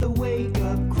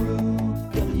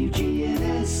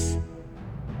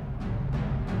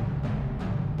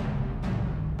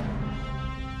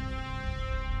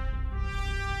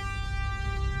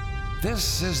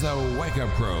This is the Wake Up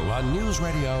Crew on News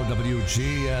Radio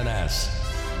WGNS.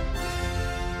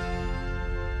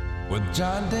 With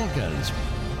John Dinkins,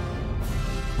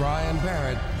 Brian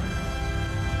Barrett,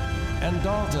 and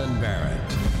Dalton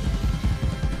Barrett.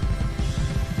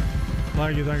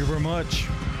 Thank you very much.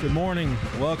 Good morning.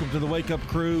 Welcome to the Wake Up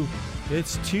Crew.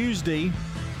 It's Tuesday.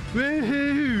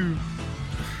 Woohoo!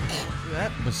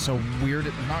 That was so weird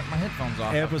it knocked my headphones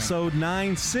off. Episode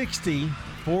 960,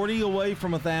 40 away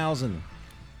from 1,000.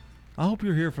 I hope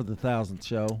you're here for the 1,000th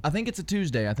show. I think it's a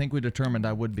Tuesday. I think we determined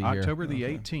I would be here. October the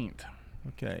 18th.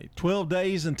 Okay, 12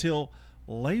 days until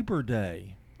Labor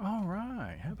Day. All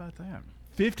right. How about that?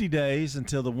 50 days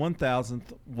until the 1,000th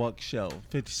Wuck show.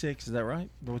 56, is that right?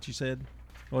 What you said?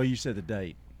 Well, you said the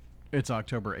date. It's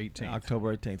October 18th.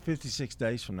 October 18th. 56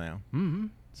 days from now. Mm-hmm.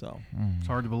 So It's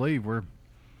hard to believe we're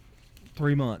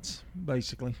 3 months,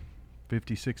 basically.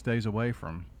 56 days away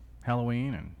from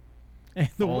Halloween and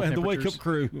the fall Wake Up temperatures.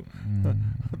 Crew.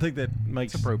 I think that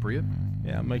makes it's appropriate.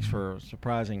 Yeah, it makes for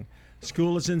surprising.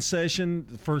 School is in session.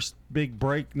 The first big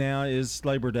break now is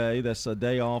Labor Day. That's a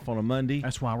day off on a Monday.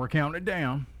 That's why we're counting it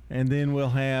down. And then we'll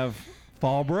have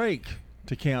fall break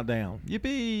to count down.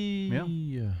 Yippee!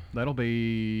 Yeah. That'll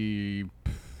be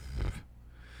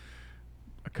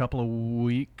a couple of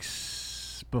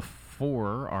weeks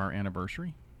before our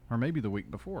anniversary, or maybe the week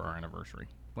before our anniversary.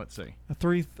 Let's see.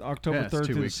 October Yeah, it's 3rd 2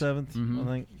 through the weeks. 7th, Mhm. I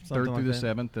think. 3rd something through like the that.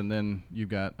 7th, and then you've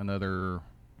got another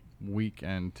week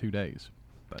and 2 days.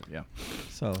 But yeah.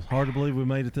 So it's hard to believe we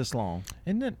made it this long.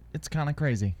 Isn't it? It's kind of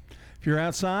crazy. If you're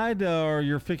outside or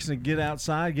you're fixing to get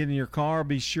outside, get in your car,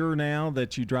 be sure now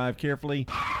that you drive carefully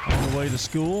on the way to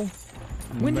school.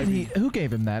 When did Maybe- he? Who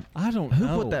gave him that? I don't Who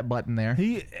know. put that button there?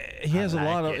 He has I a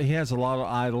lot like of it. he has a lot of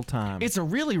idle time. It's a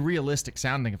really realistic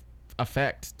sounding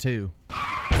effect too.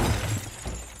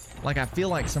 Like I feel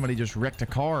like somebody just wrecked a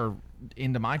car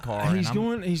into my car. He's and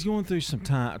I'm- going through some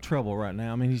trouble right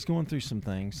now. I mean, he's going through some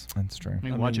things. That's true. I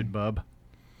mean, I watch mean- it, bub.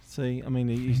 See, I mean,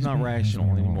 he's not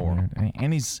rational anymore.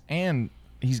 And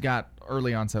he's got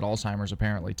early onset Alzheimer's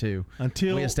apparently too.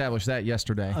 Until We established that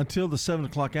yesterday. until the 7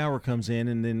 o'clock hour comes in,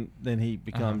 and then he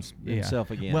becomes Yeah.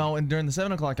 himself again. Well, and during the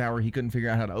 7 o'clock hour, he couldn't figure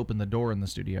out how to open the door in the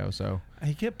studio, so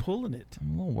he kept pulling it.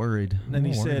 I'm a little worried. I'm Then a he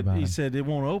little worried said about he him. said it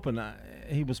won't open.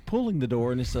 He was pulling the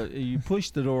door, and it's you push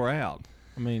the door out.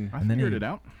 I mean, I And then figured he- it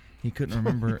out. he couldn't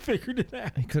remember. figured it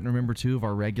out. He couldn't remember two of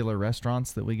our regular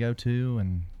restaurants that we go to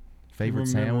and favorite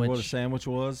You remember sandwich. what a sandwich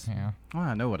was? Yeah. Oh,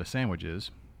 I know what a sandwich is.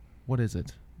 What is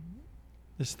it?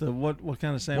 It's the what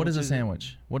kind of sandwich? What is a it?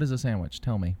 sandwich? What is a sandwich?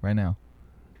 Tell me right now.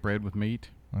 Bread with meat.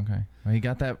 Okay. Well, he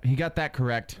got that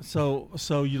correct. So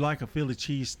you like a Philly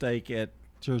cheesesteak at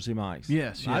Jersey Mike's?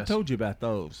 Yes, I yes. told you about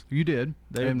those. You did.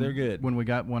 They're And good. When we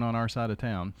got one on our side of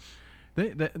town,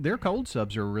 their cold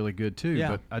subs are really good too.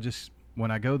 Yeah. But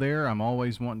when I go there, I'm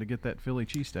always wanting to get that Philly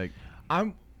cheesesteak.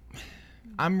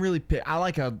 I'm really I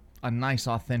like a nice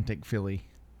authentic Philly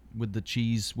with the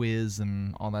cheese whiz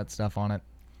and all that stuff on it.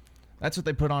 That's what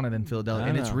they put on it in Philadelphia, I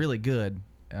and it's know. really good.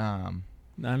 I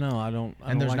know. I don't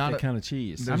And there's like not that a- kind of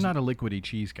cheese. I'm not a liquidy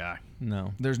cheese guy.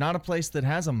 No. There's not a place that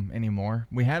has them anymore.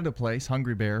 We had a place,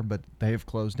 Hungry Bear, but they have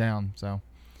closed down. So,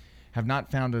 have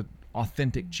not found an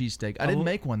authentic cheesesteak. I didn't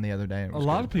make one the other day. It A was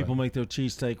lot good, of people but make their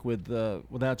cheesesteak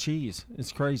without cheese.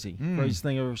 It's crazy. Craziest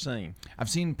thing I've ever seen. I've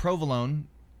seen provolone.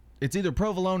 It's either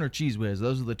provolone or cheese whiz.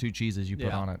 Those are the two cheeses you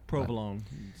put on it. but- Provolone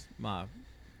is my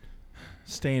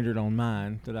standard on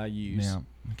mine that I use. Yeah,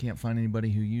 I can't find anybody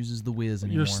who uses the whiz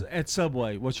anymore. At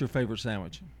Subway, what's your favorite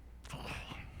sandwich?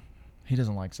 He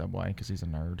doesn't like Subway because he's a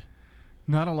nerd.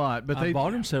 Not a lot, but I they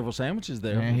bought him several sandwiches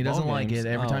there. Yeah, he for doesn't ball like games. it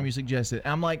every Oh. time you suggest it.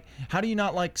 I'm like, how do you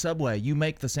not like Subway? You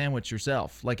make the sandwich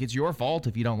yourself. Like, it's your fault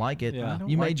if you don't like it. Yeah. I don't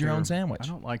You like made your own their- sandwich. I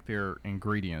don't like their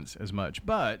ingredients as much,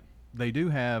 but they do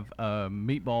have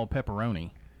meatball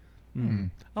pepperoni.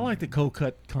 I like the cold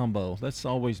cut combo. That's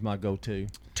always my go-to.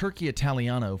 Turkey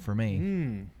Italiano for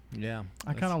me. Yeah,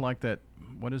 I kind of like that.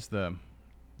 What is the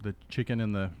chicken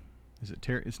in the? Is it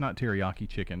it's not teriyaki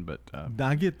chicken, but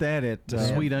I get that at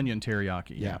sweet onion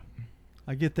teriyaki. Yeah.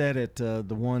 I get that at the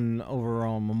one over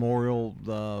on Memorial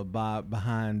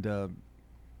behind the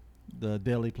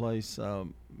deli place,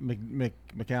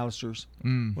 McAllister's.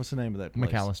 What's the name of that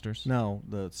place? McAllister's. No,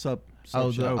 the sub.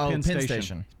 Oh, shop. Penn Penn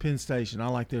Station. Penn Station. I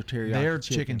like their teriyaki. Their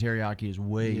chicken teriyaki is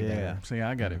way Yeah. better. See,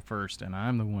 I got it first, and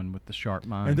I'm the one with the sharp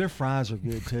mind. And their fries are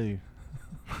good too.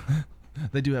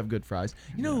 They do have good fries.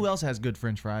 You know who else has good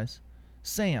French fries?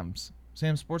 Sam's.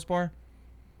 Sam's Sports Bar.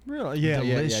 Really? Yeah,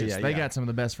 delicious. yeah. They got some of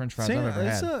the best French fries See, I've ever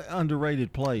it's had. an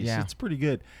underrated place. Yeah. It's pretty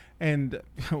good. And,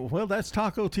 well, that's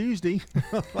Taco Tuesday.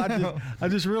 I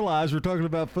just realized we're talking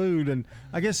about food, and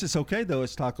I guess it's okay, though.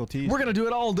 It's Taco Tuesday. We're going to do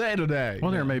it all day today.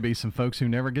 Well, there may be some folks who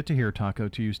never get to hear Taco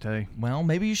Tuesday. Well,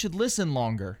 maybe you should listen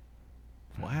longer.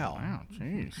 Wow. Wow,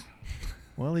 jeez.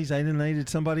 Well, he's alienated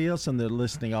somebody else in the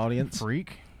listening audience.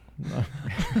 Freak.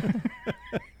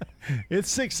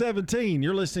 It's 6:17.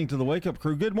 You're listening to the Wake Up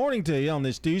Crew. Good morning to you on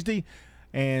this Tuesday,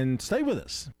 and stay with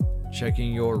us.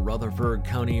 Checking your Rutherford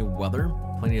County weather.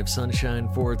 Plenty of sunshine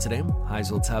for today.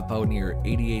 Highs will top out near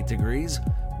 88 degrees.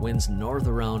 Winds north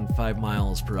around 5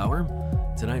 miles per hour.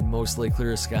 Tonight, mostly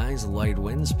clear skies, light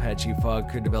winds. Patchy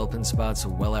fog could develop in spots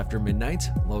well after midnight.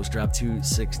 Lows drop to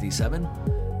 67.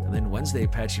 And then Wednesday,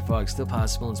 patchy fog still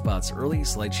possible in spots early.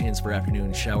 Slight chance for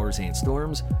afternoon showers and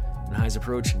storms. And highs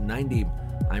approach 90.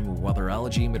 I'm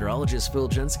weatherology meteorologist Phil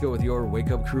Jensko with your Wake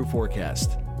Up Crew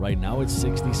forecast. Right now, it's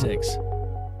 66.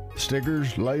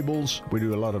 Stickers, labels. We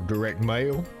do a lot of direct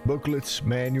mail, booklets,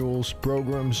 manuals,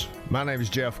 programs. My name is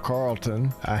Jeff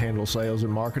Carlton. I handle sales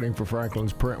and marketing for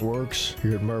Franklin's Printworks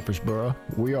here at Murfreesboro.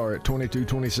 We are at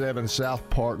 2227 South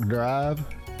Park Drive.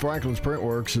 Franklin's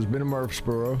Printworks has been in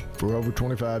Murfreesboro for over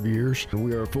 25 years.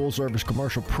 We are a full-service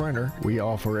commercial printer. We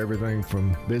offer everything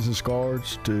from business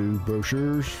cards to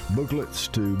brochures, booklets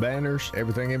to banners,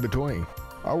 everything in between.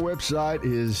 Our website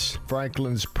is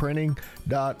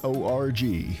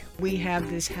franklinsprinting.org. We have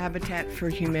this Habitat for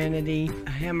Humanity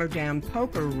Hammer Down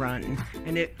Poker Run,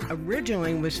 and it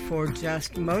originally was for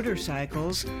just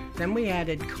motorcycles. Then we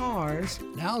added cars.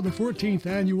 Now the 14th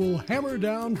annual Hammer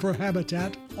Down for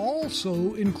Habitat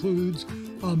also includes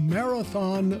a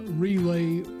marathon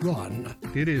relay run.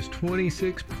 It is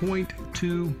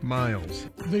 26.2 miles.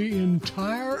 The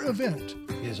entire event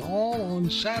is all on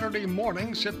Saturday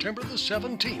morning, September the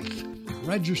 17th.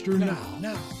 Register now.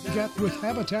 Get with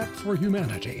Habitat for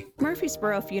Humanity.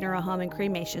 Murfreesboro Funeral Home and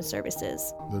Cremation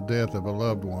Services. The death of a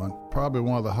loved one, probably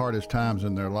one of the hardest times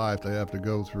in their life they have to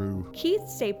go through. Keith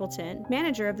Stapleton,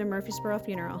 manager of the Murfreesboro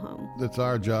Funeral Home. It's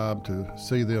our job to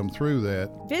see them through that.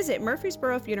 Visit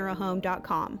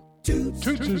murfreesborofuneralhome.com. Toots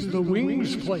is the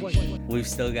wings place. We've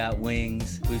still got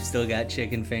wings. We've still got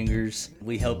chicken fingers.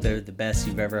 We hope they're the best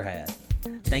you've ever had.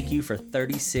 Thank you for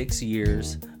 36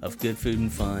 years of good food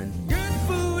and fun. Good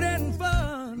food and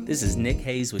fun. This is Nick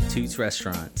Hayes with Toots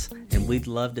Restaurants, and we'd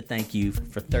love to thank you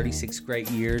for 36 great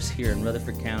years here in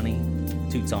Rutherford County.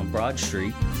 Toots on Broad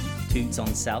Street, Toots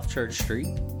on South Church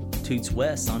Street, Toots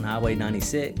West on Highway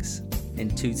 96,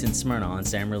 and Toots in Smyrna on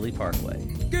Sam Ridley Parkway.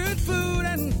 Good food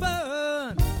and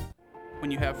fun.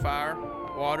 When you have fire,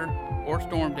 water, or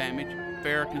storm damage,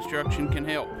 Farrah Construction can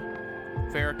help.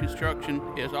 Farrah Construction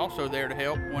is also there to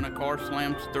help when a car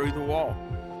slams through the wall.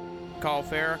 Call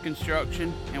Farrah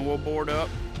Construction and we'll board up,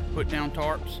 put down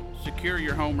tarps, secure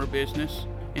your home or business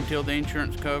until the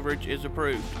insurance coverage is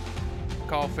approved.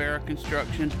 Call Farrah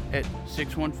Construction at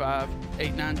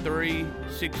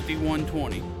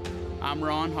 615-893-6120. I'm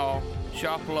Ron Hall.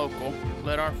 Shop local.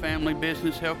 Let our family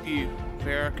business help you.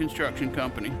 Farrah Construction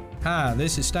Company. Hi,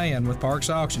 this is Stan with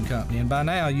Parks Auction Company, and by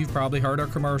now you've probably heard our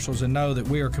commercials and know that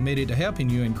we are committed to helping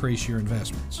you increase your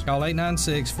investments. Call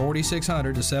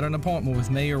 896-4600 to set an appointment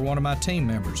with me or one of my team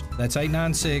members. That's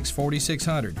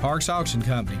 896-4600. Parks Auction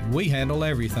Company. We handle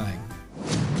everything.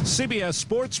 CBS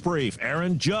Sports Brief.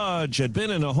 Aaron Judge had been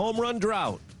in a home run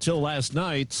drought till last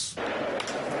night's.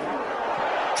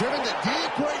 Driven to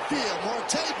deep right field.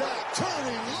 Marte back,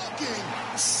 turning, looking.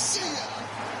 See ya.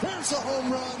 There's a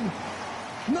home run.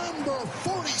 Number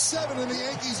 47 in the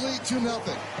Yankees lead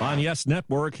 2-0. On Yes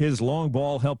Network, his long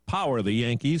ball helped power the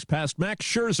Yankees past Max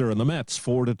Scherzer and the Mets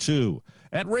 4-2.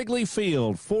 At Wrigley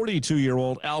Field,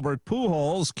 42-year-old Albert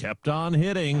Pujols kept on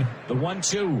hitting. The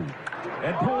 1-2.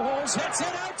 And Pujols hits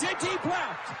it out to deep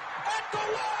left. At the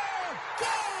wall.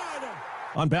 Gone!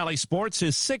 On Bally Sports,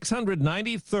 his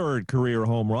 693rd career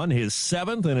home run, his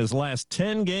 7th in his last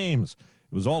 10 games.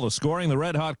 It was all the scoring the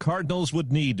red-hot Cardinals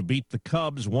would need to beat the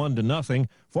Cubs 1-0.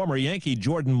 Former Yankee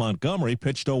Jordan Montgomery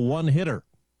pitched a one-hitter.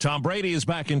 Tom Brady is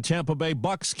back in Tampa Bay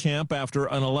Bucs camp after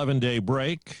an 11-day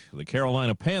break. The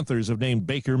Carolina Panthers have named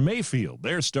Baker Mayfield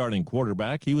their starting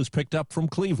quarterback. He was picked up from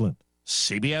Cleveland.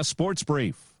 CBS Sports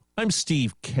Brief. I'm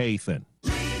Steve Kathan.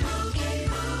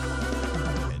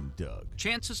 And Doug.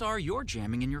 Chances are you're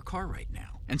jamming in your car right now.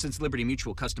 And since Liberty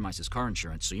Mutual customizes car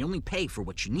insurance so you only pay for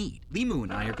what you need, Limu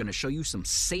and I are going to show you some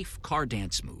safe car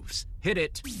dance moves. Hit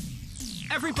it.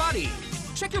 Everybody,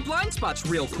 check your blind spots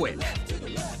real quick.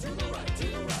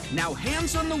 Now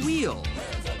hands on the wheel.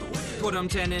 Put them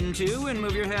 10 in 2 and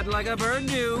move your head like a bird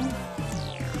do.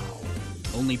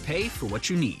 Only pay for what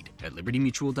you need at at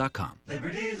libertymutual.com.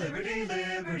 Liberty, liberty,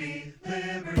 liberty,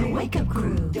 liberty. The Wake Up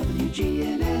Crew,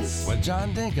 WGNS. With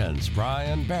John Dinkins,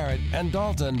 Brian Barrett, and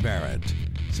Dalton Barrett.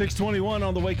 621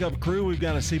 on the Wake Up Crew. We've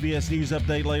got a CBS News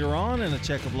update later on and a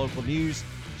check of local news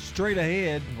straight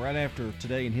ahead, right after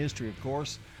Today in History, of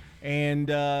course. And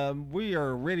we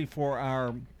are ready for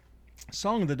our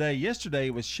song of the day. Yesterday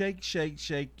was Shake, Shake,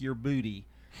 Shake Your Booty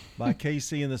by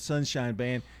KC and the Sunshine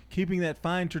Band, keeping that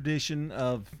fine tradition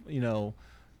of,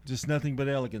 just nothing but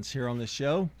elegance here on this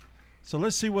show. So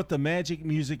let's see what the magic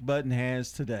music button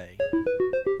has today.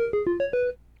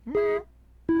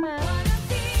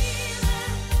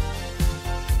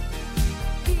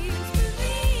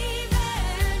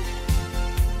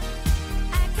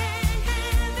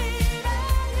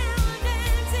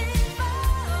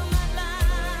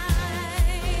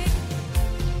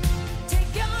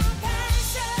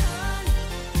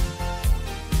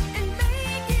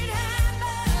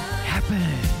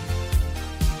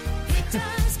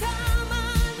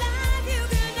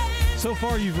 So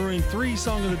far, you've ruined 3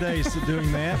 Song of the Days to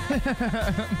doing that.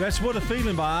 That's What a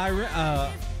Feeling by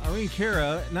Irene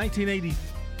Cara,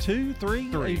 1982,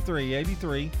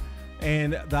 83.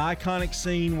 And the iconic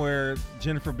scene where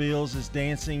Jennifer Beals is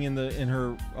dancing in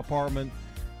her apartment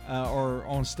or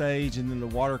on stage, and then the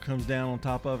water comes down on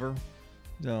top of her.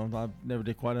 I never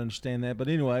did quite understand that. But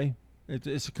anyway,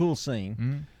 it's a cool scene.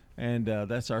 Mm-hmm. And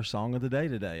that's our Song of the Day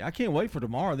today. I can't wait for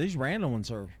tomorrow. These random ones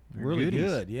are really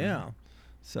good. Yeah. Mm-hmm.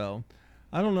 So,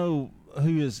 I don't know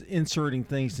who is inserting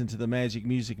things into the magic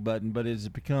music button, but it has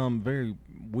become very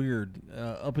weird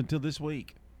up until this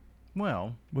week.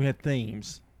 Well, we had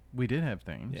themes. We did have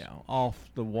themes. Yeah,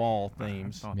 off-the-wall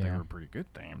themes. I thought they were pretty good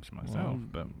themes myself,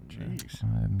 but jeez.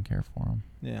 I didn't care for them.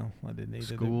 Yeah, I didn't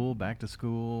either. School, back to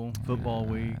school, football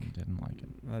week. I didn't like it.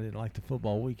 I didn't like the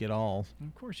football week at all.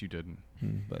 Of course you didn't.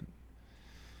 But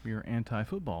you're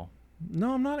anti-football.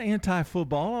 No, I'm not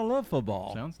anti-football. I love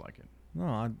football. Sounds like it. No,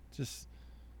 I just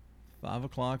 5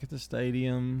 o'clock at the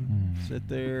stadium, sit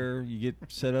there. You get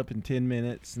set up in 10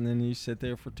 minutes, and then you sit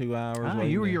there for 2 hours.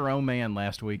 You were your own man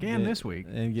last week and this week,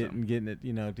 and getting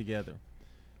it, together.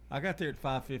 I got there at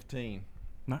 5:15.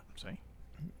 See.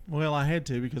 Well, I had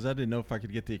to because I didn't know if I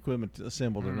could get the equipment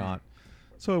assembled or not.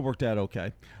 So it worked out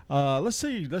okay. Let's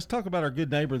see. Let's talk about our good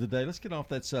neighbor of the day. Let's get off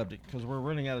that subject because we're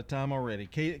running out of time already.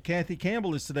 Kathy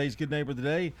Campbell is today's good neighbor of the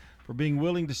day for being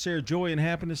willing to share joy and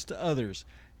happiness to others.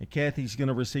 And Kathy's going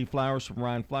to receive flowers from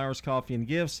Ryan Flowers, Coffee and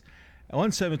Gifts,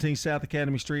 117 South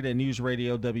Academy Street at News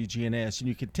Radio WGNS. And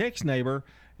you can text neighbor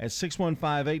at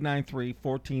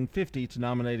 615-893-1450 to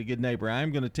nominate a good neighbor.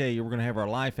 I'm going to tell you we're going to have our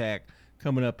life hack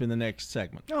coming up in the next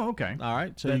segment. Oh, okay. All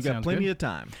right. So you got plenty of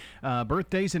time.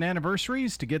 Birthdays and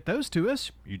anniversaries, to get those to us,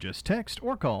 you just text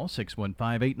or call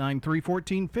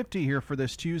 615-893-1450 here for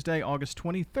this Tuesday, August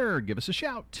 23rd. Give us a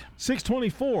shout.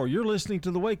 624, you're listening to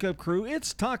the Wake Up Crew.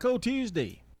 It's Taco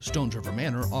Tuesday. Stones River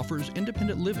Manor offers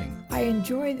independent living. I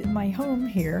enjoy my home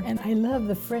here, and I love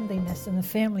the friendliness and the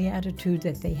family attitude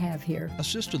that they have here.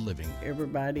 Assisted living.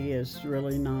 Everybody is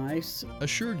really nice.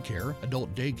 Assured care,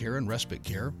 adult daycare and respite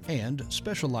care, and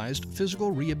specialized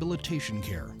physical rehabilitation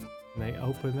care. They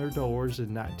opened their doors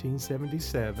in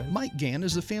 1977. Mike Gann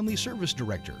is the Family Service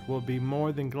Director. We'll be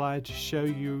more than glad to show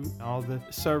you all the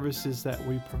services that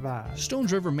we provide.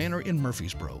 Stones River Manor in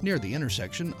Murfreesboro, near the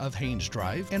intersection of Haynes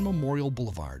Drive and Memorial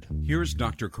Boulevard. Here's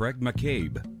Dr. Craig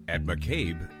McCabe at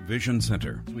McCabe Vision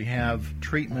Center. We have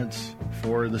treatments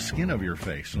for the skin of your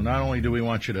face. So not only do we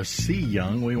want you to see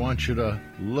young, we want you to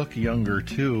look younger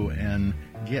too and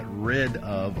get rid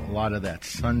of a lot of that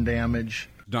sun damage.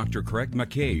 Dr. Craig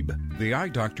McCabe, the eye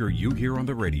doctor you hear on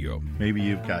the radio. Maybe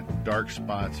you've got dark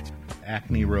spots,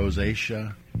 acne,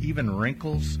 rosacea, even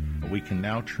wrinkles. We can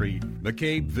now treat.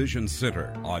 McCabe Vision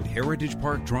Center on Heritage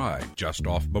Park Drive, just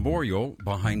off Memorial,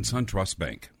 behind SunTrust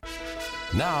Bank.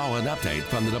 Now an update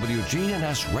from the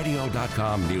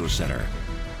WGNSradio.com News Center.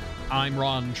 I'm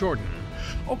Ron Jordan.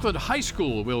 Oakland High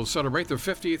School will celebrate their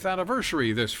 50th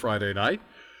anniversary this Friday night.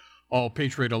 All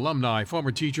Patriot alumni,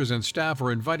 former teachers, and staff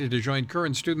are invited to join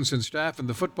current students and staff in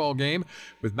the football game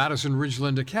with Madison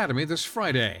Ridgeland Academy this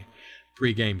Friday.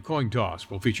 Pre-game coin toss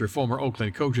will feature former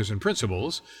Oakland coaches and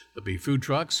principals. There'll be food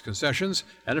trucks, concessions,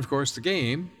 and of course the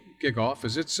game. Kickoff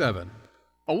is at 7.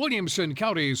 A Williamson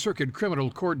County Circuit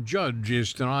Criminal Court judge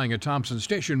is denying a Thompson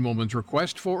Station woman's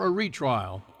request for a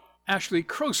retrial. Ashley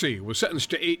Croce was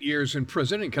sentenced to 8 years in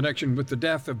prison in connection with the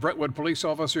death of Brentwood police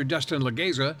officer Destin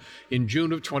Legeza in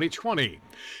June of 2020.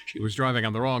 She was driving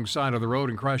on the wrong side of the road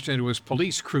and crashed into his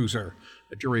police cruiser.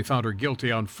 The jury found her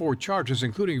guilty on 4 charges,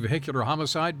 including vehicular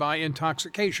homicide by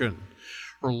intoxication.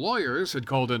 Her lawyers had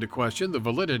called into question the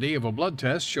validity of a blood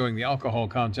test showing the alcohol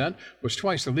content was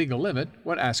twice the legal limit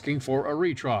when asking for a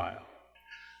retrial.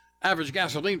 Average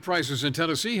gasoline prices in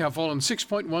Tennessee have fallen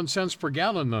 6.1 cents per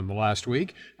gallon in the last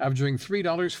week, averaging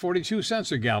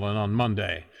 $3.42 a gallon on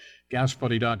Monday.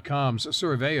 GasBuddy.com's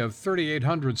survey of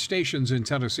 3,800 stations in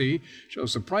Tennessee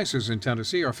shows the prices in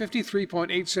Tennessee are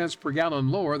 53.8 cents per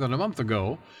gallon lower than a month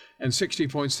ago and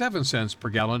 60.7 cents per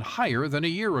gallon higher than a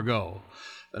year ago.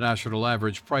 The national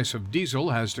average price of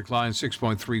diesel has declined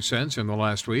 6.3 cents in the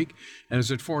last week and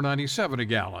is at $4.97 a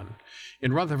gallon.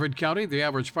 In Rutherford County, the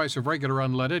average price of regular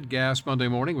unleaded gas Monday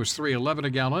morning was $3.11 a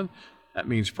gallon. That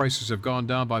means prices have gone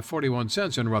down by 41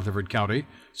 cents in Rutherford County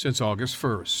since August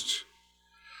 1st.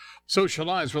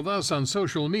 Socialize with us on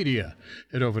social media.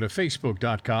 Head over to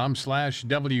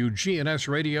Facebook.com/WGNS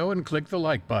Radio and click the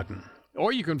like button.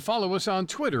 Or you can follow us on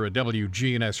Twitter at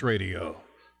WGNS Radio.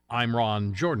 I'm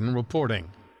Ron Jordan reporting.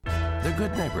 The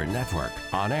Good Neighbor Network,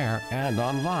 on air and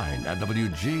online at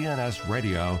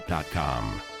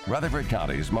WGNSradio.com. Rutherford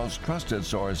County's most trusted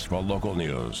source for local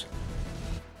news.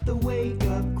 The Wake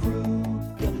Up Crew,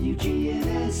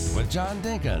 WGNS. With John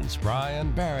Dinkins,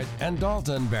 Brian Barrett, and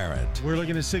Dalton Barrett. We're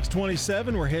looking at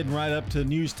 6:27. We're heading right up to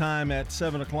news time at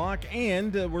 7 o'clock.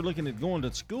 And we're looking at going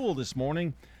to school this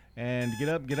morning. And get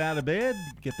up, get out of bed,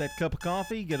 get that cup of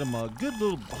coffee, get them a good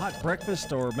little hot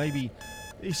breakfast, or maybe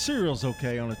cereal's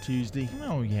okay on a Tuesday.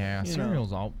 Oh, yeah.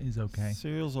 Cereal's is okay.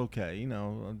 Cereal's okay, you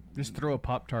know. Just throw a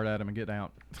Pop-Tart at them and get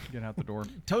out the door.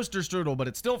 Toaster strudel, but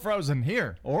it's still frozen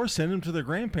here. Or send them to their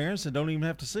grandparents and don't even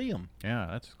have to see them. Yeah,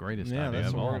 that's the greatest idea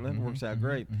of all. That works out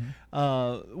great.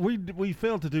 We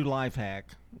failed to do Life Hack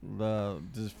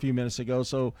just a few minutes ago,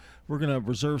 so we're going to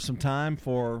reserve some time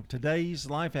for today's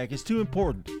Life Hack. It's too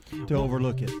important to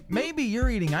overlook it. Maybe you're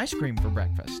eating ice cream for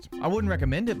breakfast. I wouldn't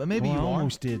recommend it, but maybe you are. I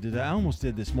almost did today. I almost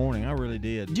did this morning. I really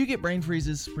did. Do you get brain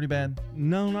freezes pretty bad?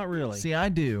 No, not really. See, I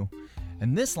do.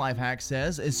 And this life hack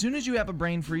says, as soon as you have a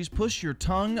brain freeze, push your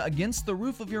tongue against the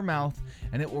roof of your mouth,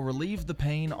 and it will relieve the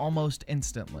pain almost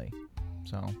instantly.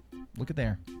 So, look at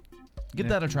there. Get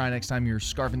that a try next time you're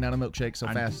scarfing down a milkshake so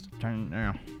fast. Turn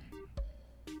now.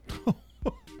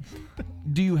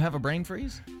 Do you have a brain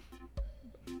freeze?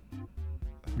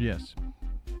 Yes.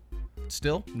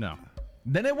 Still? No.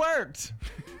 Then it worked.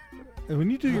 When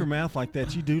you do your mouth like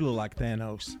that, you do look like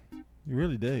Thanos. You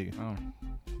really do. Oh.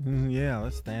 Yeah,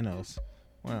 that's Thanos.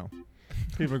 Wow.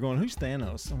 People are going, who's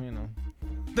Thanos? You know.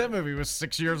 That movie was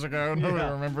 6 years ago.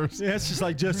 Nobody remembers. Yeah, it's just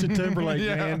like Justin Timberlake,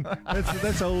 man.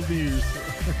 That's old news.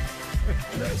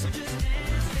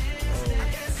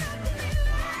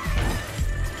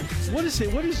 What is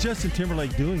Justin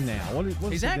Timberlake doing now?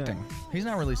 He's acting. He's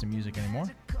not releasing music anymore.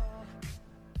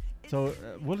 So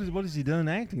what is he done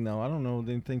acting though? I don't know if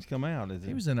anything's come out.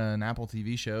 He was in an Apple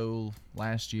TV show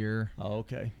last year. Oh,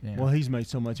 okay. Yeah. Well, he's made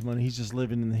so much money. He's just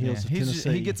living in the hills of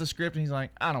Tennessee. He gets a script and he's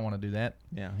like, I don't want to do that.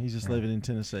 Yeah, he's just living in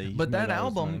Tennessee. But that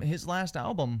album, his last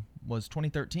album, was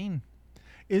 2013.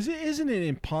 Isn't it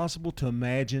impossible to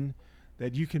imagine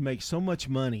that you can make so much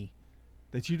money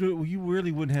that you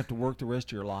really wouldn't have to work the rest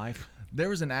of your life? There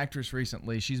was an actress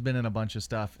recently. She's been in a bunch of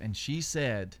stuff, and she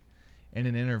said in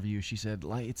an interview, she said,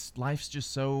 life's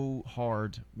just so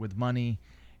hard with money,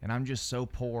 and I'm just so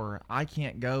poor. I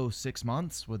can't go 6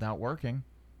 months without working.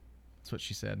 That's what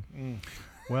she said.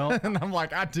 Well, and I'm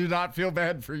like, I do not feel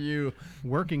bad for you.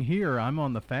 Working here, I'm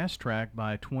on the fast track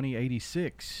by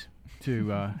 2086 to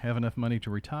have enough money to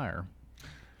retire.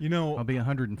 You know, I'll be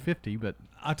 150, but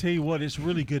I'll tell you what, it's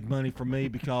really good money for me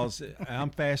because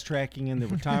I'm fast tracking in the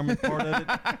retirement part of it.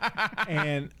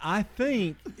 And I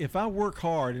think if I work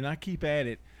hard and I keep at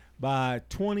it, by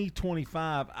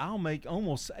 2025, I'll make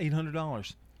almost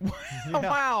 $800. Yeah.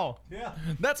 Wow. Yeah.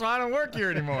 That's why I don't work here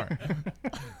anymore.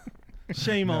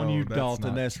 Shame on you, that's Dalton.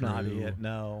 not That's not true. it.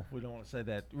 No, we don't want to say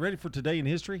that. Ready for Today in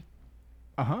History?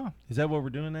 Uh-huh. Is that what we're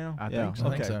doing now? I think so.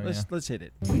 Okay, I think so, let's hit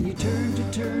it. When you turn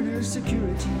to Turner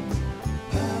Security,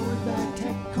 powered by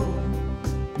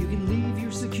TechCore, you can leave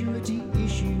your security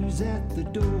issues at the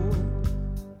door.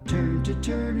 Turn to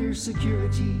Turner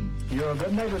Security. Your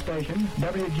Good Neighbor Station,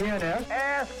 WGNS.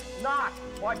 Ask not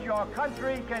what your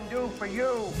country can do for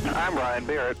you. I'm Brian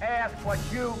Barrett. Ask what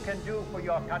you can do for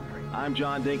your country. I'm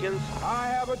John Dinkins. I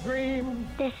have a dream.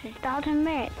 This is Dalton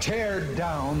Barrett. Tear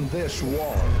down this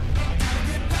wall.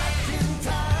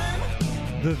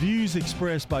 The views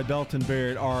expressed by Dalton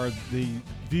Barrett are the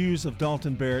views of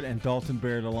Dalton Barrett and Dalton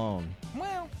Barrett alone.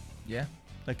 Well, yeah.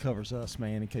 That covers us,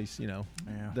 man, in case,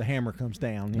 the hammer comes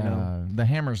down, The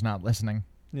hammer's not listening.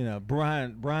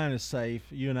 Brian is safe.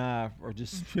 You and I are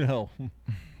just,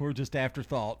 We're just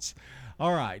afterthoughts.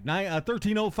 All right,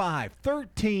 1305.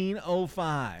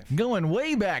 1305. Going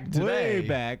way back today. Way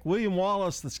back. William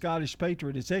Wallace, the Scottish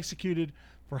patriot, is executed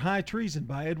for high treason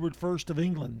by Edward I of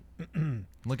England.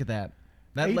 Look at that.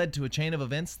 That led to a chain of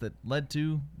events that led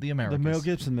to the Americas. The Mel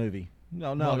Gibson movie.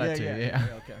 No, Well, that yeah, too, yeah. yeah.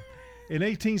 Okay. In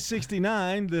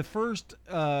 1869, the first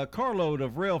carload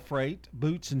of rail freight,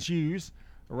 boots and shoes,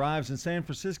 arrives in San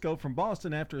Francisco from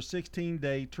Boston after a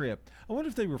 16-day trip. I wonder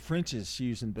if they were French's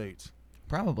shoes and boots.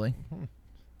 Probably.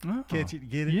 Catch it,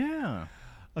 get it? Yeah.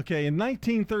 Okay, in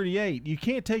 1938, You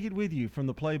Can't Take It With You, from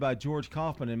the play by George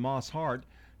Kaufman and Moss Hart,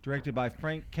 directed by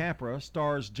Frank Capra,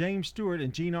 stars James Stewart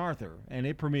and Jean Arthur, and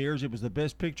it premieres. It was the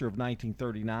best picture of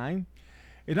 1939.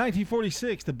 In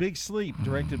 1946, The Big Sleep,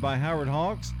 directed by Howard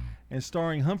Hawks and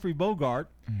starring Humphrey Bogart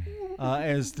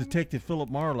as Detective Philip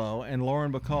Marlowe and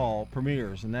Lauren Bacall,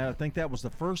 premieres. And I think that was the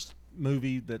first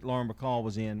movie that Lauren Bacall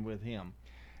was in with him.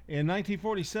 In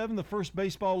 1947, the first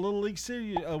baseball Little League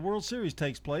World Series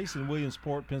takes place in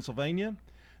Williamsport, Pennsylvania.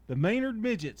 The Maynard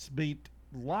Midgets beat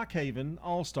Lock Haven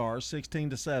All-Stars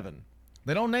 16-7.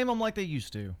 They don't name them like they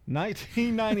used to.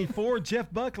 1994,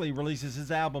 Jeff Buckley releases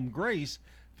his album Grace,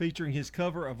 featuring his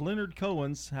cover of Leonard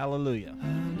Cohen's Hallelujah.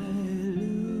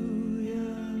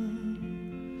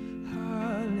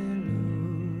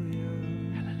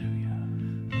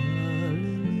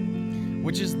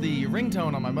 Which is the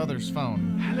ringtone on my mother's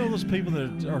phone. You know those people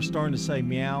that are starting to say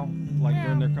meow, like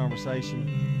during their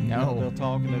conversation? No. They'll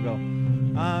talk and they'll go,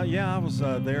 yeah, I was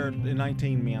there in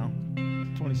 19 meow.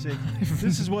 26.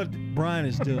 This is what Brian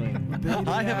is doing.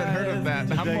 I haven't heard of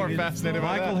that. I'm more fascinated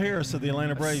by Michael that. Harris of the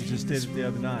Atlanta Braves just did it the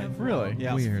other night. Really?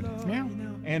 Yeah. Weird. Meow.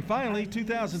 And finally,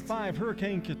 2005,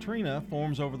 Hurricane Katrina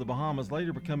forms over the Bahamas,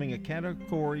 later becoming a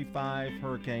Category 5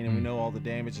 hurricane, and we know all the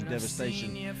damage and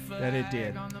devastation that it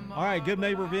did. All right, Good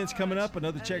Neighbor events coming up.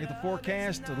 Another check at the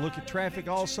forecast, a look at traffic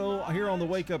also here on the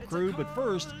Wake Up Crew. But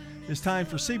first, it's time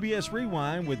for CBS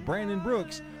Rewind with Brandon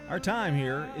Brooks. Our time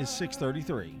here is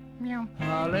 6:33. Meow.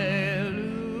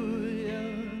 Hallelujah.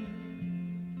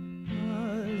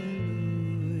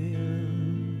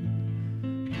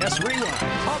 Yes, Rewind.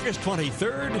 August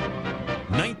 23rd,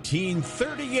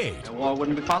 1938. The war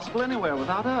wouldn't be possible anywhere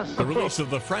without us. The release of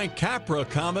the Frank Capra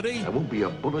comedy. There won't be a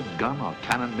bullet, gun, or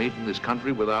cannon made in this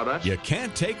country without us. You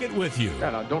Can't Take It With You.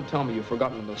 Now, don't tell me you've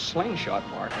forgotten the slingshot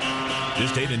mark.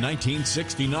 This date in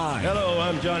 1969. Hello,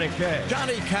 I'm Johnny Cash.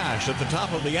 Johnny Cash at the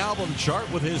top of the album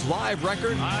chart with his live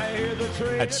record I hear the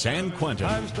train at San Quentin.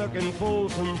 I'm stuck in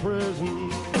Folsom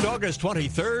Prison. August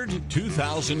 23rd,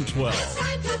 2012.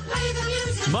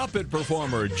 Muppet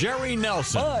performer Jerry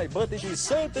Nelson. Hi, but it is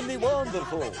certainly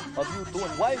wonderful of you to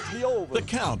invite me over. The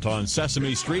Count on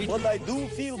Sesame Street. Well, I do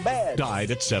feel bad. Died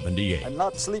at 78. I'm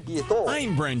not sleepy at all.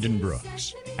 I'm Brendan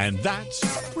Brooks, and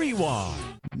that's Rewind.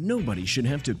 Nobody should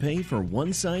have to pay for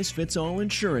one-size-fits-all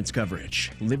insurance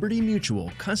coverage. Liberty Mutual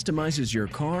customizes your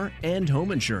car and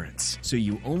home insurance, so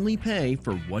you only pay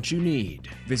for what you need.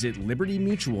 Visit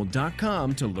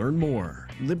libertymutual.com to learn more.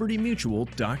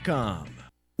 libertymutual.com.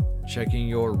 Checking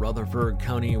your Rutherford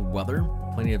County weather.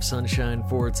 Plenty of sunshine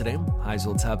for today. Highs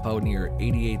will top out near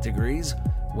 88 degrees.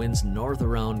 Winds north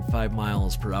around 5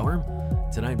 miles per hour.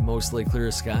 Tonight, mostly clear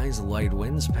skies, light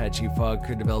winds. Patchy fog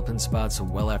could develop in spots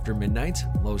well after midnight.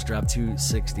 Lows drop to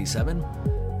 67.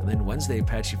 And then Wednesday,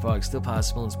 patchy fog still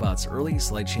possible in spots early.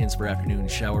 Slight chance for afternoon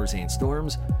showers and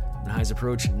storms. And highs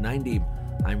approach 90.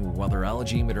 I'm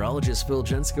weatherology meteorologist Phil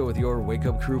Jensko with your Wake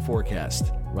Up Crew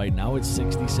forecast. Right now, it's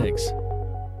 66.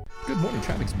 Good morning.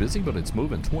 Traffic's busy, but it's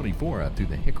moving 24 out through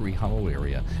the Hickory Hollow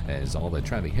area as all the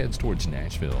traffic heads towards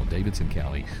Nashville, Davidson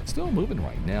County. Still moving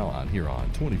right now out here on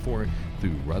 24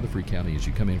 through Rutherford County as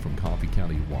you come in from Coffee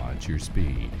County. Watch your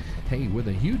speed. Hey, with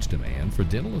a huge demand for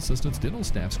dental assistants, Dental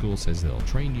Staff School says they'll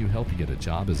train you, help you get a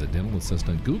job as a dental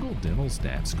assistant. Google Dental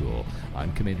Staff School.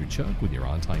 I'm Commander Chuck with your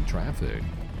on-time traffic.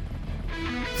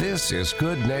 This is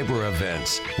Good Neighbor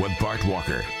Events with Bart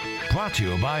Walker. Brought to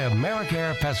you by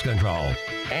AmeriCare Pest Control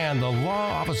and the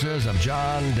law offices of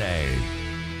John Day.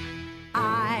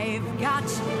 I've got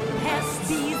pests,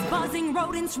 bees, buzzing,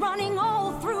 rodents running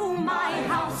all through my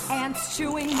house. Ants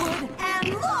chewing wood, and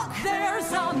look,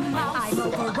 there's a mouse. I've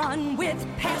overrun with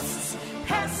pests,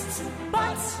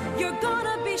 but you're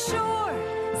gonna be sure,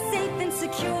 safe and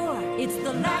secure. It's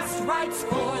the last rites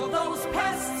for those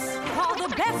pests. Call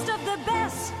the best of the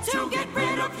best to get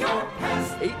rid of your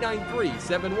pests.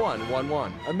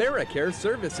 893-7111. AmeriCare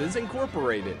Services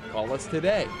Incorporated. Call us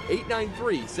today.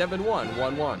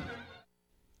 893-7111.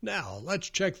 Now, let's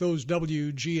check those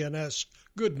WGNS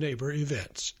Good Neighbor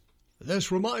events.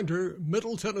 This reminder,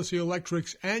 Middle Tennessee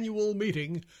Electric's annual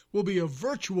meeting will be a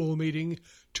virtual meeting,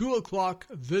 2 o'clock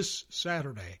this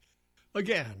Saturday.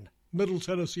 Again, Middle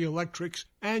Tennessee Electric's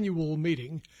annual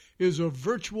meeting is a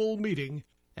virtual meeting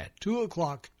at 2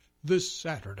 o'clock this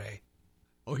Saturday.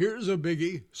 Oh, here's a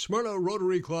biggie. Smyrna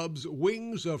Rotary Club's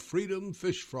Wings of Freedom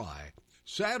Fish Fry.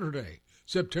 Saturday,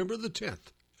 September the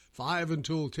 10th, 5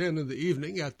 until 10 in the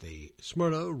evening at the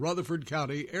Smyrna Rutherford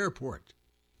County Airport.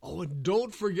 Oh, and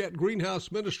don't forget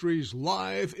Greenhouse Ministries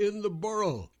live in the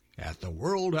borough at the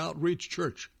World Outreach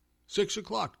Church. 6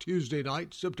 o'clock Tuesday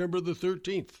night, September the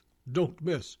 13th. Don't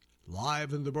miss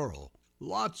live in the borough.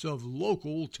 Lots of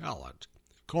local talent.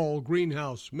 Call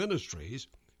Greenhouse Ministries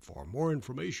for more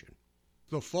information.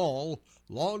 The Fall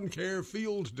Lawn Care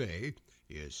Field Day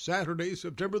is Saturday,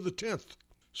 September the 10th.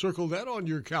 Circle that on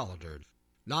your calendar.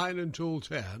 9 until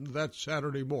 10, that's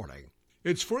Saturday morning.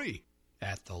 It's free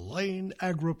at the Lane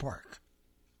Agri Park.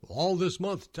 All this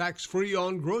month, tax-free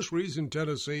on groceries in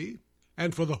Tennessee.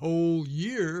 And for the whole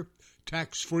year,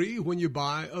 tax-free when you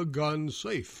buy a gun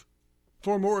safe.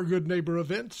 For more Good Neighbor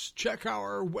events, check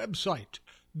our website,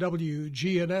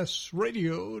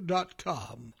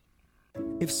 WGNSradio.com.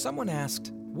 If someone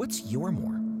asked, what's your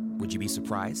more? Would you be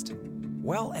surprised?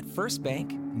 Well, at First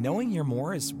Bank, knowing your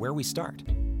more is where we start.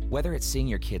 Whether it's seeing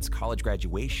your kid's college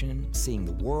graduation, seeing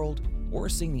the world, or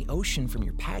seeing the ocean from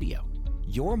your patio,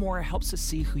 your more helps us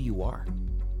see who you are.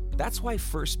 That's why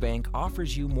First Bank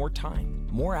offers you more time,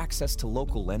 more access to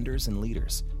local lenders and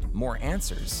leaders, more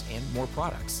answers, and more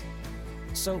products.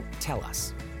 So tell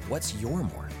us, what's your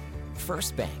more?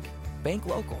 First Bank. Bank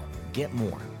local. Get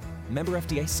more. Member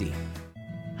FDIC.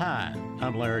 Hi,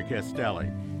 I'm Larry Castelli,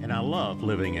 and I love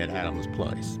living at Adams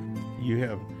Place. You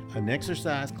have an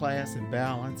exercise class and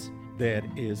balance that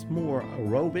is more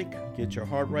aerobic, get your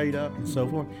heart rate up and so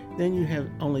forth. Then you have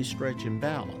only stretch and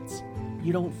balance.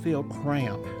 You don't feel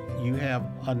cramped. You have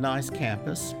a nice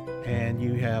campus and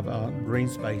you have green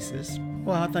spaces.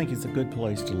 Well, I think it's a good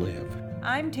place to live.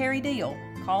 I'm Terry Deal.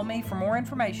 Call me for more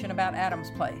information about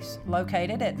Adams Place,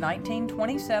 located at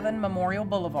 1927 Memorial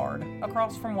Boulevard,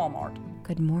 across from Walmart.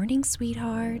 Good morning,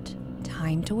 sweetheart.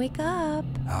 Time to wake up.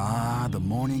 Ah, the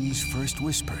morning's first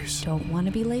whispers. Don't want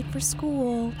to be late for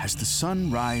school. As the sun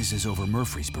rises over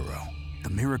Murfreesboro, the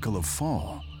miracle of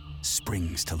fall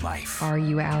springs to life. Are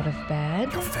you out of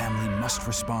bed? Your family must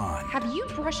respond. Have you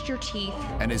brushed your teeth?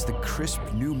 And as the crisp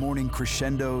new morning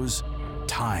crescendos,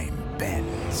 time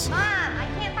bends. Mom, I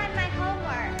can't find my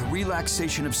homework. The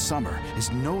relaxation of summer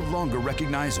is no longer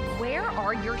recognizable. Where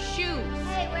are your shoes?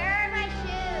 Hey, where are my shoes?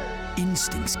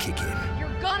 Instincts kick in. You're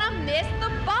gonna miss the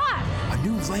bus. A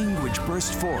new language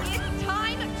bursts forth. It's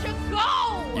time to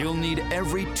go. You'll need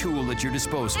every tool at your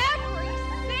disposal. Every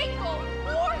single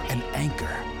morning. An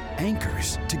anchor.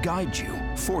 Anchors to guide you.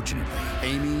 Fortunately,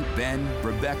 Amy, Ben,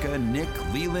 Rebecca, Nick,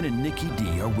 Leland, and Nikki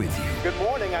D are with you. Good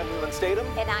morning, I'm Leland Statham.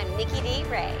 And I'm Nikki D.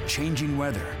 Ray. Changing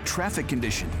weather, traffic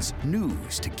conditions,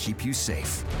 news to keep you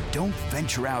safe. Don't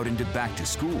venture out into back to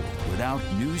school without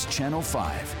News Channel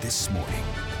 5 this morning.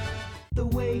 The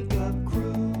Wake Up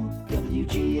Crew,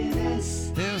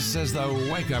 WGNS. This is the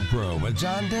Wake Up Crew with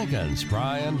John Dinkins,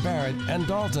 Brian Barrett, and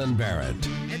Dalton Barrett.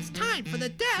 It's time for the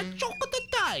dad joke of the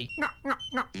day.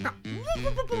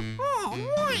 Oh,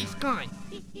 nice guy.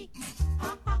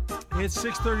 It's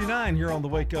 6:39 here on the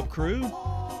Wake Up Crew.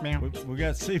 We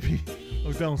got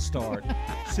Oh, don't start.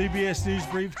 CBS News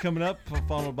Brief coming up,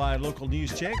 followed by a local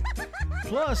news check.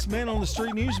 Plus, Man on the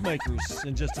Street Newsmakers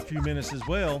in just a few minutes as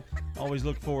well. Always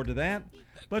look forward to that.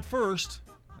 But first,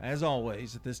 as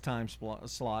always, at this time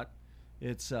slot,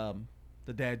 it's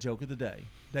the dad joke of the day.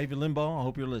 David Limbaugh, I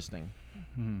hope you're listening.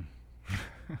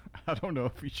 I don't know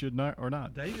if we should not or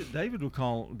not. David would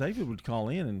call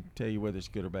in and tell you whether it's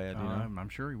good or bad. You know? I'm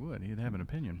sure he would. He'd have an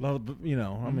opinion. Well, you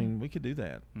know, I mean, we could do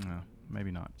that. No,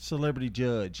 maybe not. Celebrity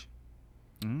judge.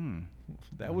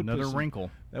 That would another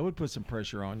wrinkle. That would put some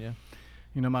pressure on you.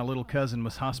 You know, my little cousin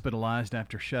was hospitalized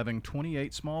after shoving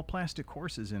 28 small plastic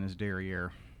horses in his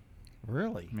derriere.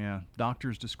 Really? Yeah.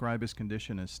 Doctors describe his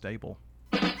condition as stable.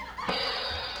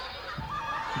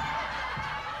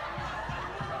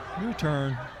 Your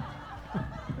turn.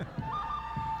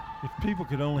 If people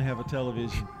could only have a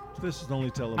television, this is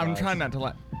only televised. I'm trying not to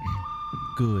laugh.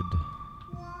 Good.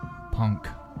 Punk.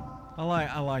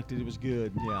 I liked it. It was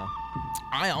good. Yeah.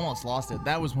 I almost lost it.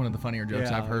 That was one of the funnier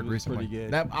jokes I've heard recently. Pretty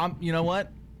good. That you know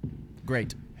what?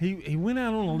 Great. He went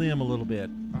out on a limb a little bit.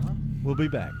 We'll be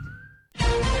back.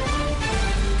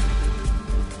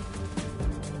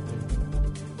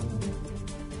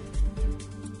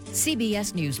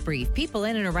 CBS News Brief. People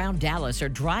in and around Dallas are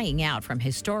drying out from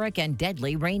historic and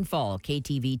deadly rainfall.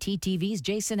 KTVT-TV's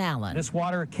Jason Allen. This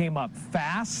water came up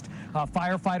fast.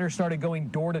 Firefighters started going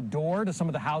door to door to some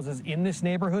of the houses in this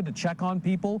neighborhood to check on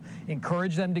people,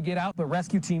 encourage them to get out. The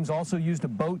rescue teams also used a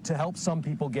boat to help some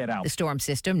people get out. The storm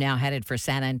system now headed for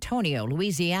San Antonio,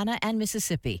 Louisiana, and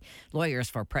Mississippi. Lawyers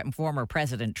for former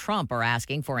President Trump are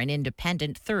asking for an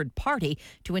independent third party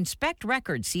to inspect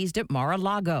records seized at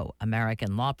Mar-a-Lago.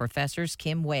 American law professors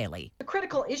Kim Whaley. The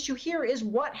critical issue here is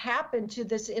what happened to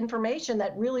this information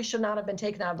that really should not have been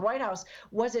taken out of the White House.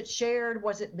 Was it shared?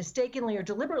 Was it mistakenly or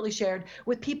deliberately shared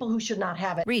with people who should not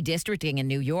have it? Redistricting in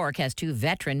New York has 2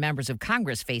 veteran members of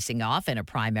Congress facing off in a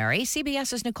primary.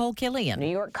 CBS's Nicole Killian. New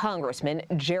York Congressman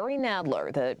Jerry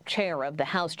Nadler, the chair of the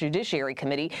House Judiciary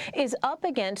Committee, is up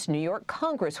against New York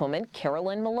Congresswoman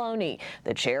Carolyn Maloney,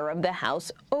 the chair of the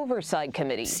House Oversight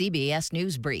Committee. CBS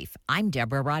News Brief. I'm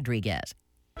Deborah Rodriguez.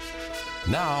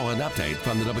 Now an update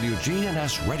from the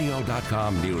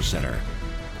WGNSradio.com News Center.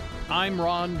 I'm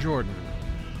Ron Jordan.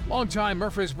 Longtime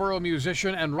Murfreesboro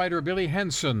musician and writer Billy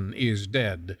Henson is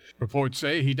dead. Reports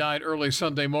say he died early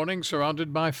Sunday morning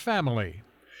surrounded by family.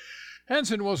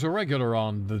 Henson was a regular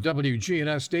on the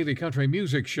WGNS daily country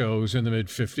music shows in the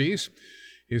mid-50s.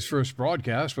 His first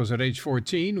broadcast was at age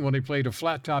 14 when he played a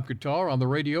flat-top guitar on the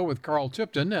radio with Carl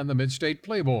Tipton and the Mid-State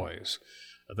Playboys.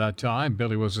 At that time,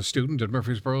 Billy was a student at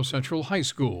Murfreesboro Central High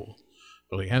School.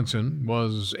 Billy Henson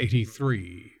was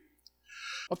 83.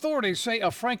 Authorities say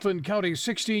a Franklin County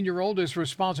 16-year-old is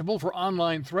responsible for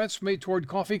online threats made toward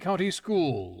Coffee County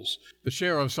schools. The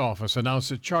sheriff's office announced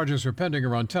that charges are pending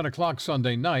around 10 o'clock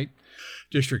Sunday night.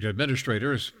 District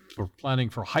administrators were planning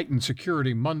for heightened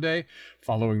security Monday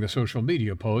following the social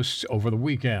media posts over the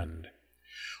weekend.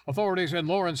 Authorities in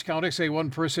Lawrence County say one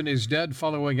person is dead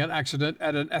following an accident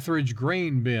at an Etheridge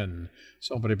grain bin.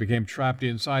 Somebody became trapped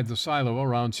inside the silo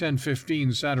around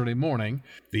 10:15 Saturday morning.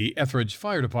 The Etheridge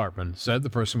Fire Department said the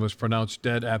person was pronounced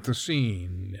dead at the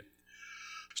scene.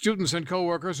 Students and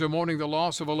co-workers are mourning the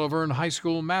loss of a Laverne High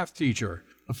School math teacher.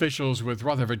 Officials with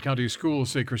Rutherford County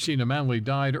Schools say Christina Manley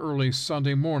died early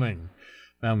Sunday morning.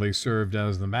 Manley served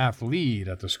as the math lead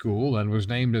at the school and was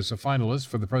named as a finalist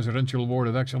for the Presidential Award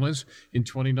of Excellence in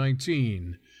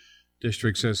 2019.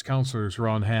 District says counselors were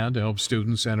on hand to help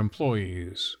students and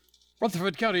employees.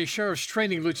 Rutherford County Sheriff's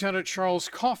Training Lieutenant Charles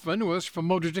Kaufman was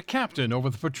promoted to captain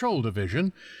over the patrol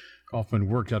division. Kaufman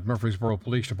worked at Murfreesboro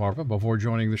Police Department before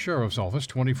joining the Sheriff's Office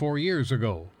 24 years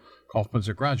ago. Kaufman's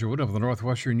a graduate of the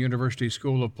Northwestern University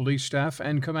School of Police Staff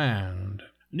and Command.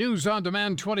 News on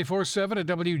demand 24/7 at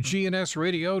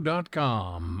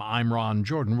WGNSradio.com. I'm Ron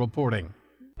Jordan reporting.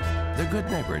 The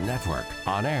Good Neighbor Network,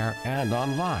 on air and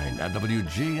online at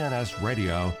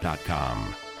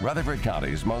WGNSradio.com. Rutherford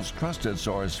County's most trusted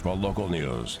source for local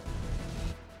news.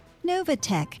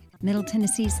 Novatech, Middle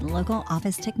Tennessee's local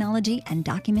office technology and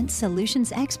document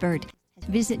solutions expert.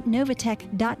 Visit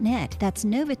Novatech.net. That's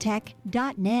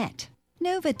Novatech.net.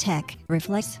 Novatech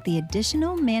reflects the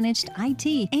additional managed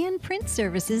IT and print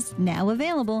services now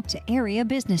available to area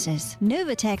businesses.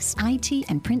 Novatech's IT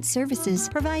and print services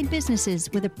provide businesses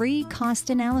with a free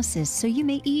cost analysis so you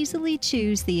may easily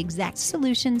choose the exact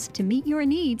solutions to meet your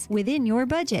needs within your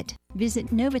budget.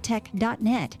 Visit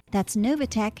Novatech.net. That's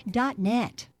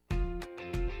Novatech.net.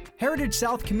 Heritage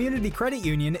South Community Credit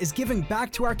Union is giving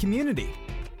back to our community.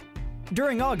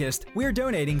 During August, we're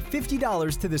donating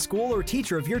 $50 to the school or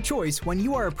teacher of your choice when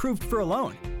you are approved for a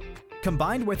loan.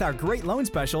 Combined with our great loan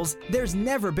specials, there's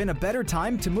never been a better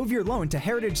time to move your loan to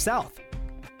Heritage South.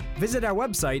 Visit our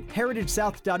website,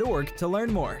 heritagesouth.org, to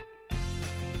learn more.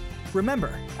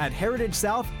 Remember, at Heritage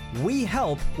South, we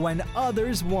help when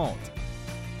others won't.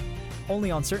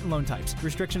 Only on certain loan types.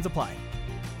 Restrictions apply.